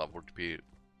Peninsula would be a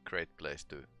great place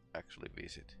to actually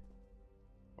visit.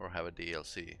 Or have a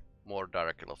DLC. More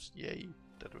Dark Elves. Yay!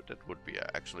 That would be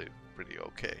actually pretty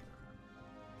okay.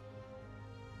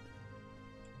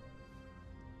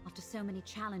 After so many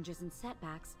challenges and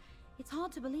setbacks, it's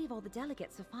hard to believe all the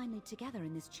delegates are finally together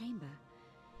in this chamber.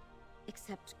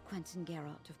 Except Quentin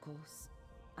Geralt, of course.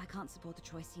 I can't support the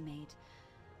choice he made,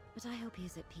 but I hope he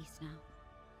is at peace now.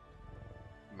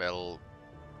 Well,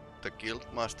 the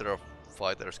Guildmaster of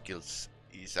Fighters Guilds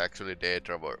is actually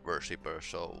Daedra worshipper,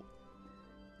 so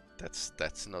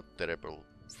that's not terrible,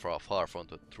 far from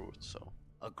the truth, so...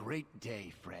 A great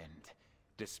day, friend.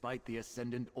 Despite the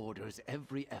Ascendant Order's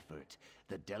every effort,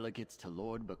 the delegates to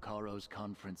Lord Baccaro's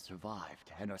conference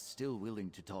survived and are still willing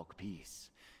to talk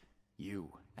peace.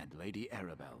 You and Lady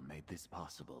Arabelle made this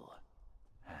possible.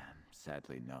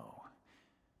 Sadly, no.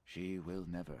 She will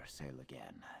never sail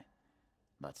again.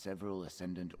 But several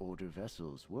Ascendant Order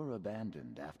vessels were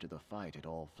abandoned after the fight at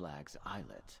All Flags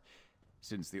Islet.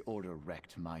 Since the Order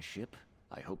wrecked my ship,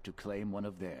 I hope to claim one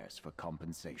of theirs for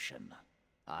compensation.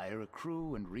 Hire a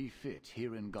crew and refit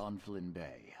here in Gonfalon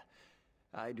Bay.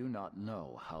 I do not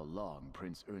know how long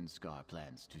Prince Ernskar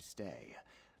plans to stay,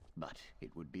 but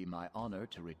it would be my honor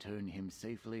to return him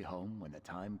safely home when the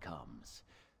time comes.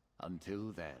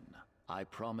 Until then, I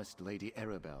promised Lady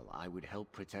Arabelle I would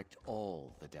help protect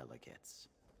all the delegates.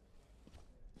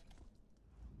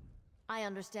 I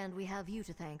understand we have you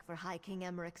to thank for High King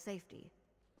Emmerich's safety.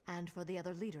 And for the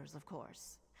other leaders, of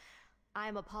course. I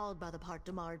am appalled by the part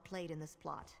Demard played in this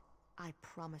plot. I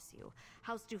promise you,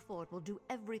 House Dufort will do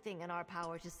everything in our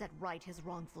power to set right his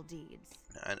wrongful deeds.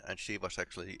 And she was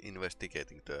actually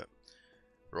investigating the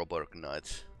Roborg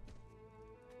Knights.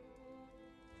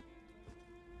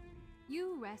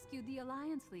 You rescued the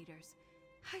Alliance leaders.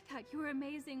 I thought you were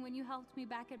amazing when you helped me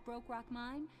back at Broke Rock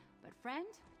Mine, but friend,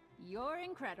 you're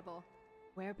incredible.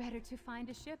 Where better to find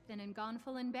a ship than in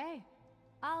Gonfalon Bay?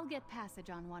 I'll get passage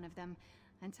on one of them.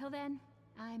 Until then,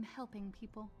 I'm helping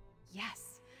people.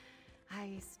 Yes,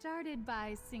 I started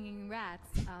by singing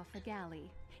rats off a galley.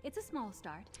 It's a small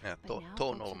start, yeah, but now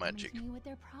tonal folks are magic. coming to me with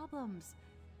their problems.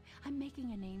 I'm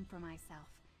making a name for myself.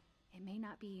 It may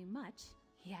not be much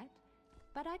yet,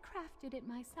 but I crafted it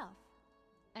myself.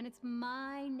 And it's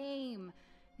my name,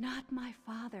 not my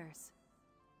father's.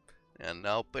 And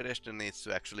now Pedestrian needs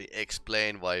to actually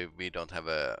explain why we don't have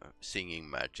a singing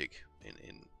magic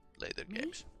in later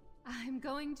games. I'm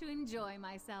going to enjoy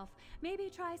myself. Maybe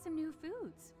try some new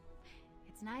foods.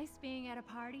 It's nice being at a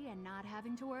party and not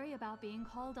having to worry about being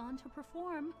called on to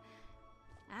perform.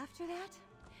 After that,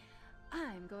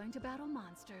 I'm going to battle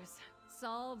monsters.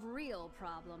 Solve real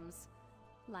problems.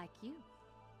 Like you.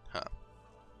 Huh.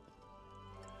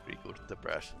 Recruit the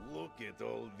brass. Look at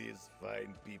all these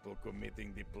fine people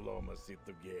committing diplomacy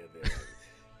together.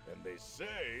 And they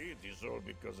say it is all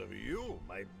because of you,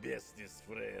 my bestest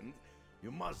friend.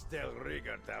 You must tell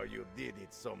Rigard how you did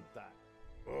it sometime.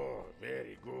 Oh,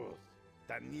 very good.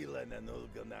 Tanilan and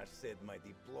Ulganar said my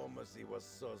diplomacy was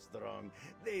so strong,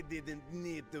 they didn't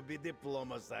need to be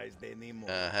diplomatized anymore.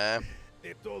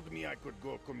 They told me I could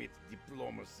go commit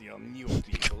diplomacy on new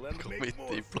people and make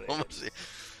more diplomacy.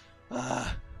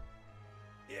 Friends.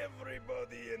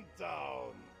 Everybody in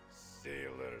town.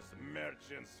 Sailors,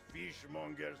 merchants,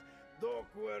 fishmongers, dock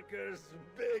workers,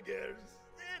 beggars,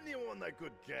 anyone I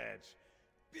could catch.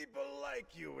 People like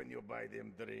you when you buy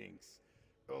them drinks.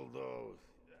 Although,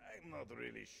 I'm not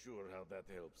really sure how that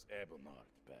helps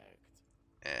Ebonheart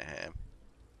Pact.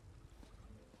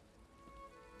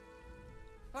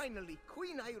 Finally,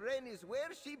 Queen Irene is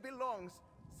where she belongs.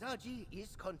 Zaji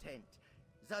is content.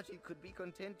 Zaji could be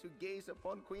content to gaze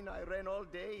upon Queen Irene all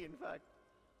day, in fact.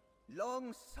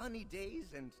 Long sunny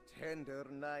days and tender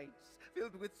nights,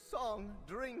 filled with song,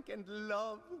 drink, and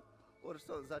love. Or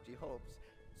so Zaji hopes.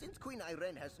 Since Queen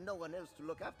Irene has no one else to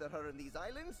look after her in these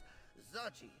islands,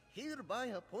 Zaji hereby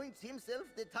appoints himself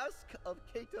the task of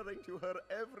catering to her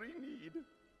every need.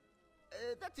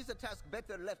 That is a task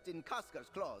better left in Cascar's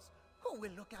claws. Who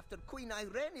will look after Queen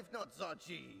Irene if not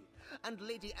Zaji? And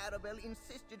Lady Arabelle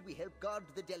insisted we help guard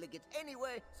the delegates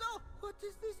anyway, so what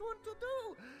does this want to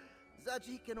do?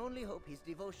 Zaji can only hope his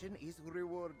devotion is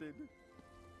rewarded.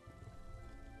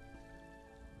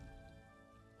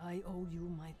 I owe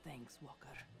you my thanks,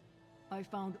 Walker. I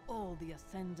found all the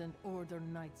Ascendant Order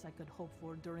knights I could hope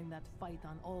for during that fight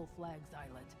on All Flags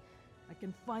Islet. I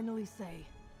can finally say,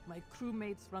 my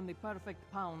crewmates from the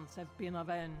Perfect Pounds have been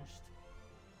avenged.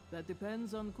 That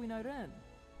depends on Queen Irene.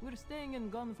 We're staying in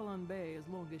Gonfalon Bay as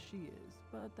long as she is,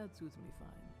 but that suits me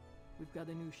fine. We've got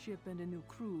a new ship and a new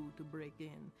crew to break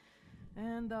in,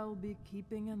 and I'll be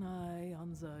keeping an eye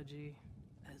on Zaji,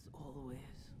 as always.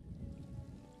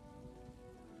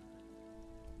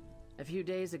 A few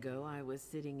days ago, I was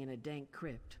sitting in a dank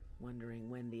crypt, wondering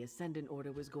when the Ascendant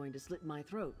Order was going to slit my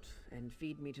throat and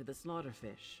feed me to the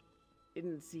slaughterfish.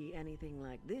 Didn't see anything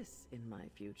like this in my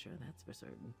future, that's for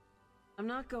certain. I'm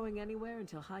not going anywhere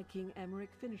until High King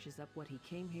Emmerich finishes up what he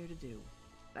came here to do.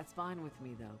 That's fine with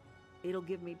me, though. It'll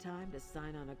give me time to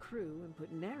sign on a crew and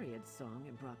put Nereid's song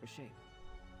in proper shape.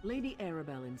 Lady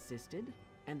Arabelle insisted,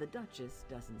 and the Duchess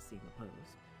doesn't seem opposed.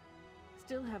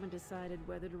 Still haven't decided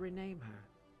whether to rename her.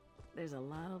 There's a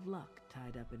lot of luck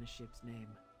tied up in a ship's name.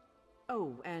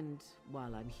 Oh, and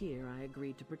while I'm here, I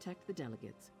agreed to protect the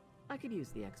delegates. I could use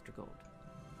the extra gold.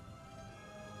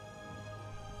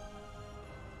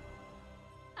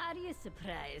 Are you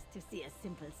surprised to see a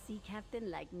simple sea captain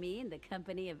like me in the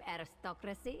company of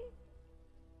aristocracy?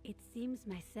 It seems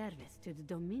my service to the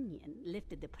Dominion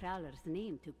lifted the Prowler's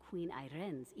name to Queen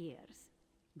Irene's ears.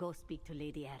 Go speak to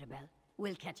Lady Arabelle.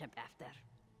 We'll catch up after.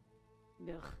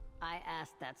 Ugh, I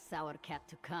asked that sour cat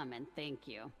to come and thank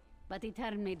you, but he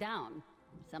turned me down.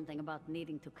 Something about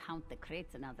needing to count the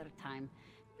crates another time.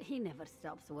 He never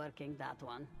stops working, that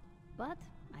one. But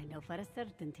I know for a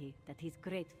certainty that he's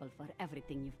grateful for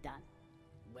everything you've done.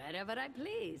 Wherever I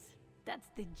please. That's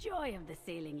the joy of the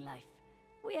sailing life.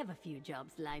 We have a few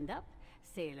jobs lined up.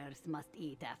 Sailors must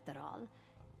eat after all.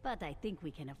 But I think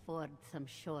we can afford some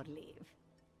shore leave.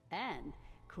 And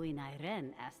Queen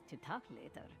Irene asked to talk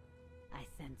later. I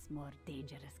sense more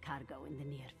dangerous cargo in the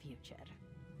near future.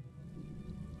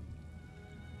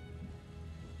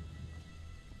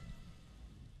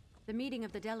 The meeting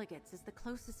of the delegates is the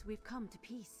closest we've come to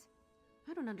peace.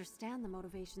 I don't understand the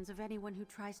motivations of anyone who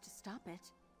tries to stop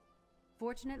it.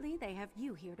 Fortunately, they have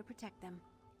you here to protect them.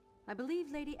 I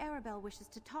believe Lady Arabelle wishes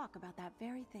to talk about that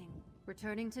very thing.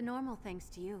 Returning to normal thanks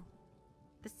to you.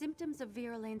 The symptoms of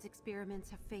Viralane's experiments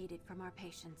have faded from our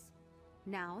patients.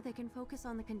 Now they can focus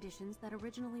on the conditions that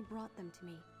originally brought them to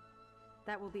me.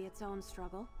 That will be its own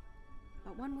struggle,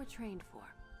 but one we're trained for.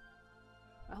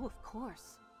 Oh, of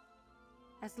course.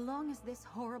 As long as this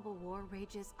horrible war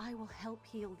rages, I will help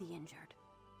heal the injured.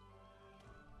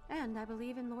 And I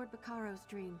believe in Lord Baccaro's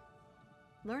dream.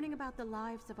 Learning about the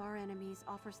lives of our enemies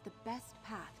offers the best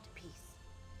path to peace.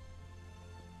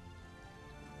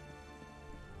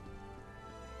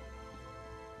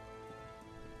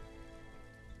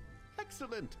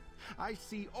 Excellent! I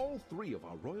see all 3 of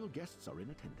our royal guests are in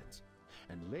attendance.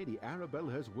 And Lady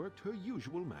Arabelle has worked her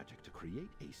usual magic to create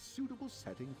a suitable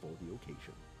setting for the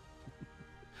occasion.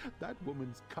 That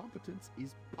woman's competence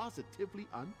is positively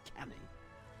uncanny.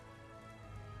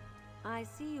 I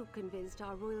see you convinced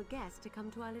our royal guests to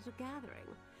come to our little gathering.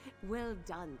 Well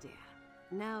done, dear.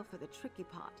 Now for the tricky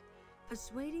part.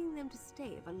 Persuading them to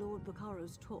stay for Lord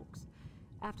Baccaro's talks.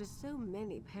 After so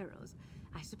many perils,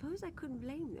 I suppose I couldn't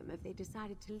blame them if they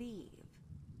decided to leave.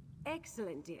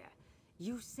 Excellent, dear.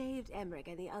 You saved Emmerich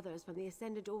and the others from the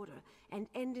Ascendant Order and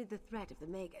ended the threat of the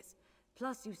Magus.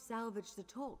 Plus, you salvaged the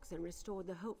talks and restored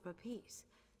the hope for peace.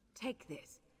 Take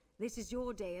this. This is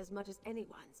your day as much as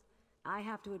anyone's. I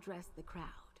have to address the crowd.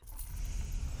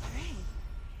 Great.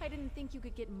 I didn't think you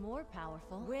could get more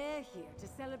powerful. We're here to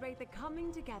celebrate the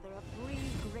coming together of 3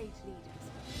 great leaders,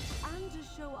 and to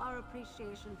show our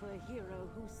appreciation for a hero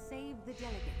who saved the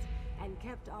delegates and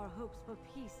kept our hopes for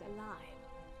peace alive.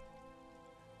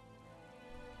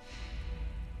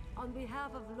 On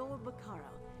behalf of Lord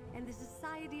Baccaro and the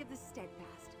Society of the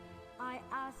Steadfast, I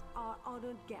ask our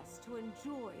honored guests to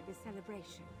enjoy the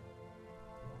celebration.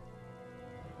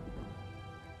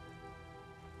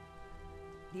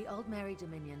 The Old Merry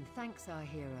Dominion thanks our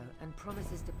hero and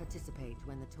promises to participate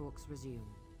when the talks resume.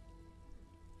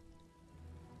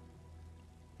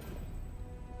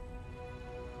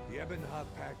 The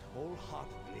Ebonheart Pact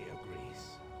wholeheartedly agrees.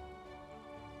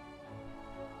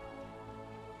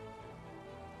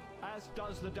 As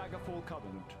does the Daggerfall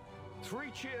Covenant.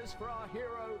 3 cheers for our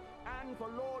hero and for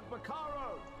Lord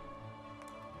Baccaro!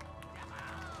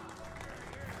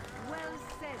 Well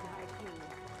said, High King,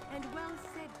 and well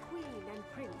said, Queen and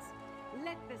Prince.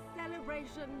 Let the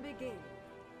celebration begin.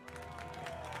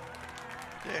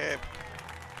 Yeah.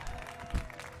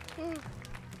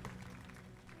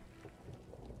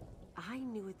 I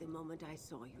knew at the moment I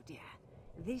saw you, dear.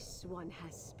 This one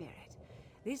has spirit.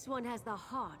 This one has the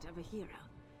heart of a hero.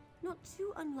 Not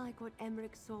too unlike what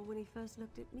Emmerich saw when he first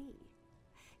looked at me.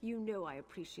 You know I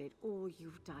appreciate all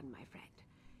you've done, my friend.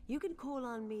 You can call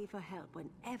on me for help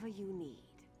whenever you need.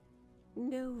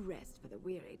 No rest for the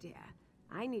weary, dear.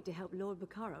 I need to help Lord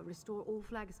Baccaro restore All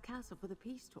Flags Castle for the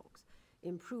peace talks,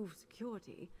 improve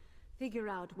security, figure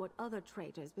out what other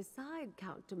traitors beside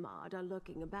Count Demard are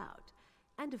lurking about.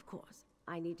 And of course,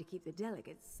 I need to keep the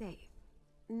delegates safe.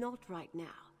 Not right now.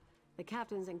 The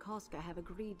captains and Koska have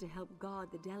agreed to help guard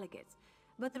the delegates,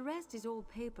 but the rest is all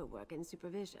paperwork and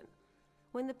supervision.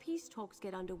 When the peace talks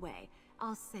get underway,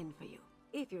 I'll send for you.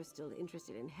 If you're still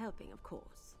interested in helping, of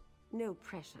course. No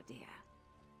pressure, dear.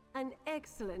 An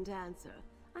excellent answer.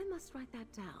 I must write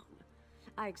that down.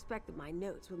 I expect that my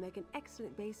notes will make an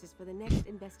excellent basis for the next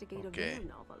investigative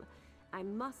novel. I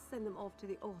must send them off to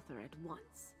the author at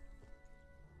once.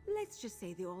 Let's just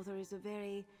say the author is a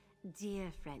very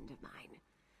dear friend of mine.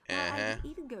 I would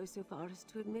even go so far as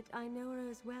to admit I know her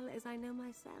as well as I know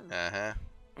myself.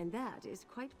 And that is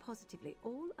quite positively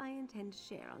all I intend to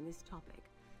share on this topic.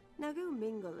 Now go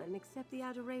mingle and accept the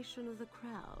adoration of the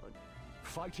crowd.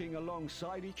 Fighting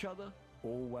alongside each other?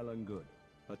 All well and good.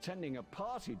 Attending a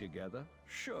party together?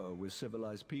 Sure, with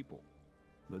civilized people.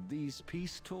 But these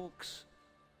peace talks?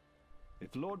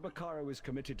 If Lord Baccaro is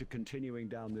committed to continuing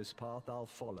down this path, I'll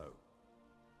follow.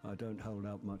 I don't hold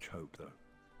out much hope, though.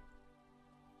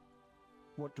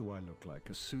 What do I look like,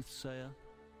 a soothsayer?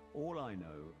 All I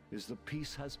know is that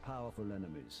peace has powerful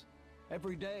enemies.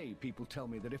 Every day, people tell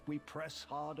me that if we press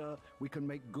harder, we can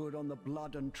make good on the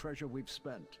blood and treasure we've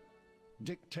spent.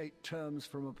 Dictate terms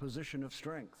from a position of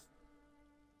strength.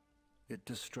 It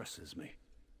distresses me.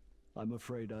 I'm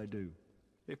afraid I do.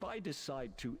 If I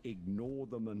decide to ignore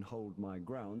them and hold my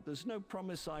ground, there's no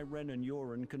promise Irene and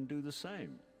Yoren can do the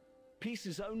same. Peace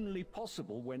is only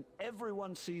possible when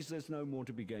everyone sees there's no more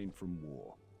to be gained from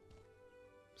war.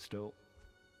 Still,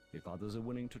 if others are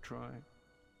willing to try,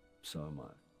 so am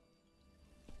I.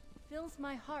 Fills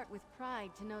my heart with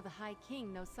pride to know the High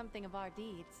King knows something of our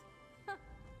deeds.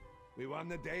 We won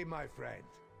the day, my friend,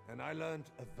 and I learned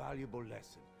a valuable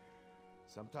lesson.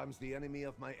 Sometimes the enemy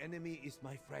of my enemy is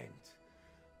my friend,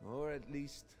 or at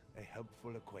least a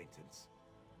helpful acquaintance.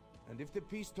 And if the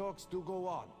peace talks do go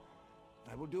on,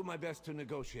 I will do my best to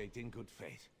negotiate in good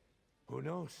faith. Who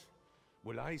knows?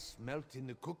 Will ice melt in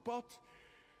the cookpot?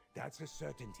 That's a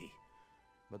certainty.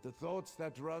 But the thoughts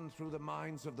that run through the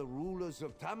minds of the rulers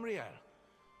of Tamriel,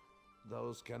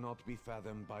 those cannot be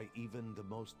fathomed by even the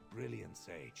most brilliant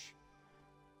sage.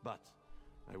 But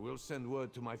I will send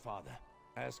word to my father,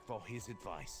 ask for his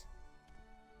advice.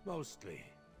 Mostly.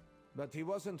 But he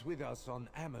wasn't with us on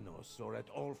Amanos or at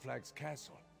All Flags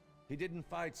Castle. He didn't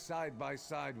fight side by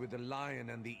side with the lion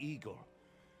and the eagle.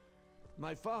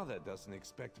 My father doesn't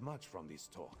expect much from these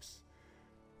talks.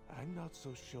 I'm not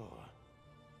so sure.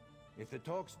 If the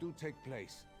talks do take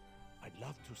place, I'd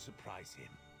love to surprise him.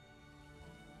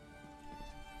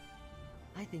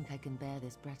 I think I can bear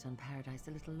this Breton paradise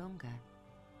a little longer.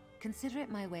 Consider it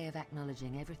my way of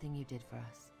acknowledging everything you did for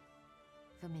us.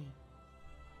 For me.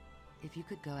 If you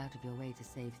could go out of your way to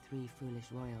save 3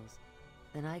 foolish royals,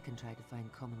 then I can try to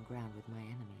find common ground with my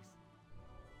enemies.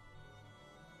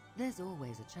 There's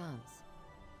always a chance.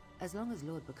 As long as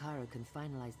Lord Bacaro can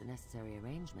finalize the necessary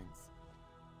arrangements,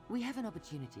 we have an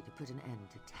opportunity to put an end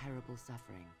to terrible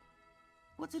suffering.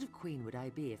 What sort of queen would I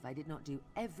be if I did not do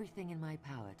everything in my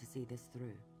power to see this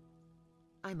through?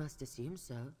 I must assume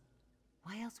so.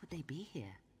 Why else would they be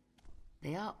here?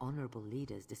 They are honorable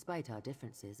leaders despite our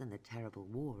differences and the terrible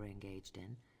war we're engaged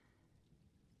in.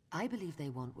 I believe they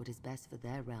want what is best for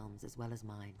their realms as well as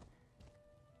mine.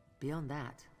 Beyond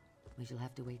that, we shall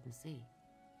have to wait and see.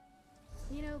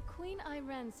 You know, Queen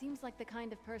Irene seems like the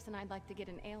kind of person I'd like to get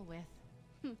an ale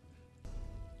with.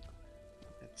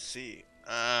 Let's see.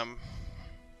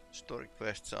 Story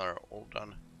quests are all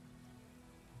done.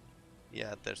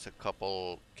 Yeah, there's a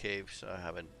couple caves I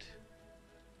haven't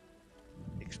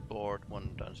explored.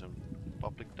 One dungeon,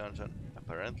 public dungeon,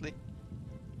 apparently.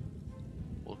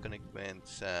 Volcanic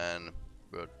vents and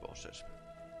bird bosses.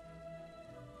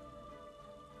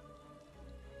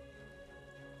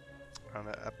 And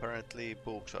apparently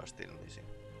books are still missing.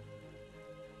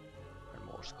 And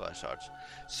more sky shards.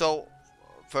 So,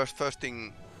 first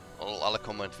thing, I'll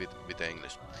comment with the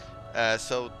English.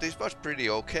 So this was pretty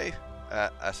okay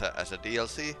as a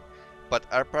DLC, but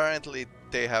apparently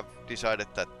they have decided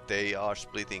that they are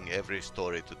splitting every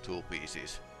story to 2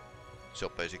 pieces. So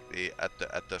basically, at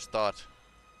the start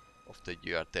of the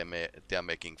year, they are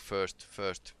making first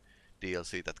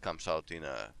DLC that comes out in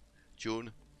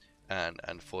June.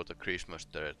 And for the Christmas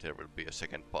there will be a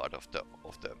second part of the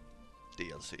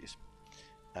DLCs,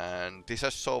 and this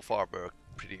has so far worked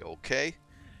pretty okay,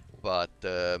 but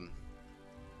the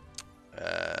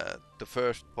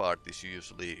first part is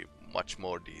usually much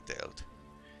more detailed,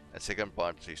 and second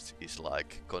part is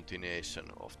like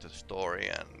continuation of the story,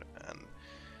 and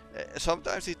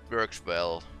sometimes it works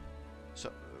well. So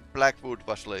Blackwood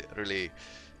was really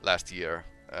last year.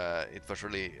 It was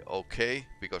really okay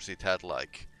because it had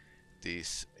like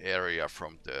this area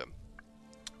from the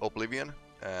Oblivion,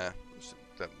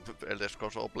 the Elder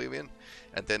Scrolls Oblivion,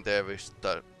 and then there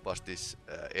was this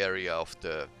area of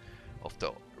the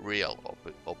real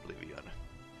Oblivion,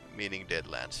 meaning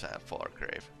Deadlands and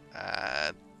Fargrave.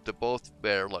 The both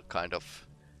were like kind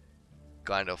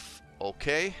of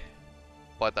okay,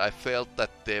 but I felt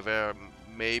that there were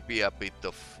maybe a bit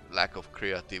of lack of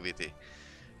creativity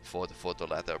for the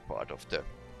latter part of the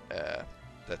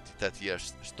that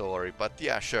year's story. But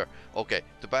yeah, sure, okay.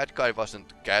 The bad guy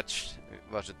wasn't catched.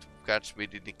 We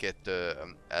didn't get the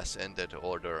Ascendant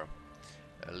Order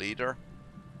leader.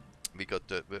 We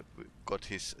got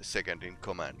his second in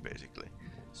command basically.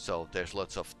 So there's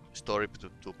lots of story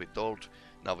to be told.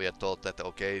 Now we are told that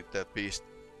okay, the peace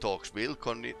talks will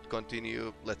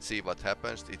continue. Let's see what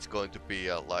happens. It's going to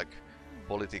be like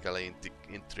political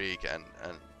intrigue and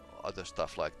other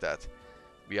stuff like that.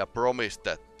 We are promised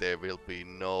that there will be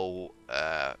no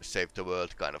save the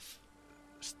world kind of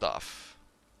stuff,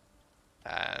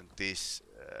 and this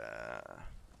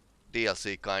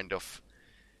DLC kind of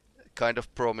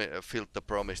filled the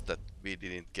promise that we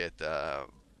didn't get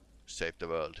save the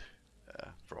world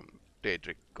from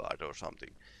Daedric Guard or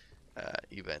something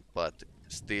event, but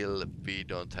still we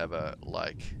don't have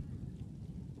like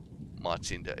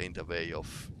much in the way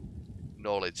of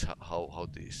knowledge how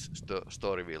this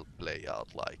story will play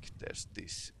out. Like there's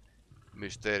this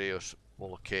mysterious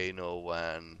volcano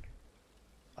and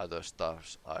other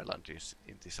stuff island is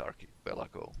in this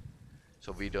archipelago,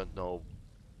 so we don't know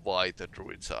why the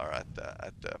druids are at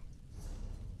the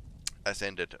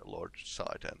Ascended Lord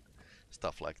side and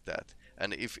stuff like that,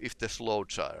 and if the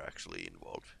Sloods are actually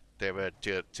involved. There were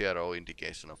zero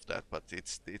indication of that, but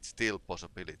it's still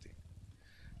possibility.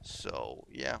 So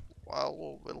yeah,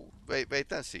 well, we'll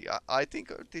wait and see. I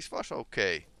think this was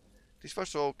okay. This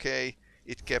was okay.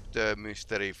 It kept the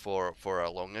mystery for a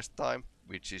longest time,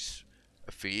 which is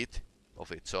a feat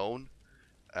of its own.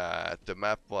 The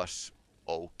map was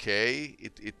okay.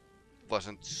 It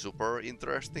wasn't super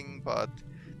interesting, but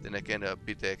then again a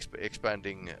bit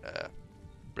expanding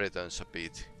Bretons a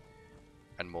bit,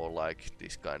 and more like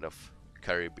this kind of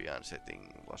Caribbean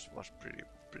setting was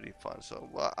pretty fun. So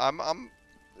I'm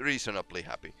reasonably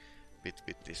happy with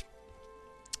this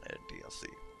DLC.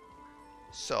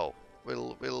 So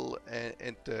we'll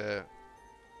end the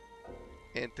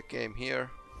game here.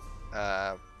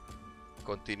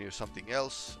 continue something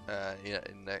else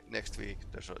next week.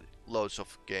 There's loads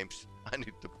of games I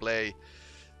need to play,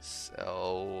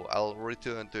 so I'll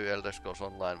return to Elder Scrolls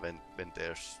Online when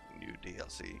there's new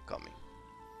DLC coming.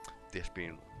 It has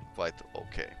been quite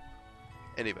okay.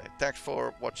 Anyway, thanks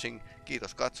for watching.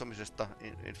 Kiitos katsomisesta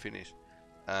in Finnish,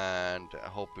 and I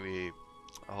hope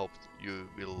you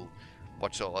will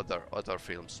watch other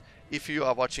films. If you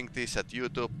are watching this at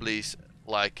YouTube, please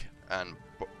like and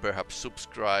perhaps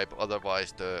subscribe,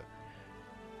 otherwise the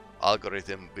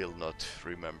algorithm will not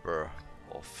remember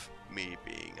of me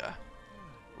being a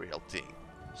real thing.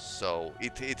 So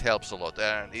it helps a lot,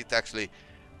 and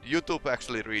YouTube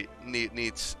actually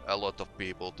needs a lot of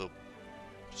people to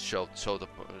show the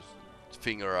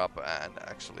finger up and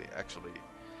actually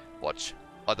watch.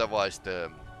 Otherwise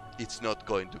it's not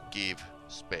going to give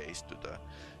space to the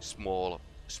small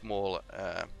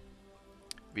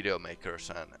video makers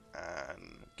and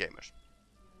gamers.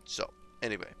 So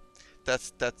anyway,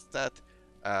 that's that.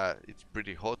 It's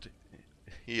pretty hot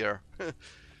here,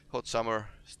 hot summer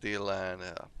still, and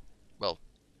well,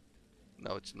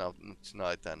 now it's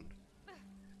night, and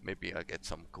maybe I get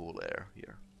some cool air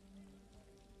here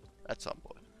at some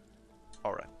point.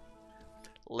 All right,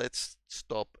 let's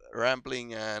stop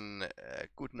rambling, and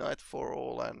good night for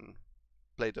all, and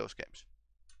play those games.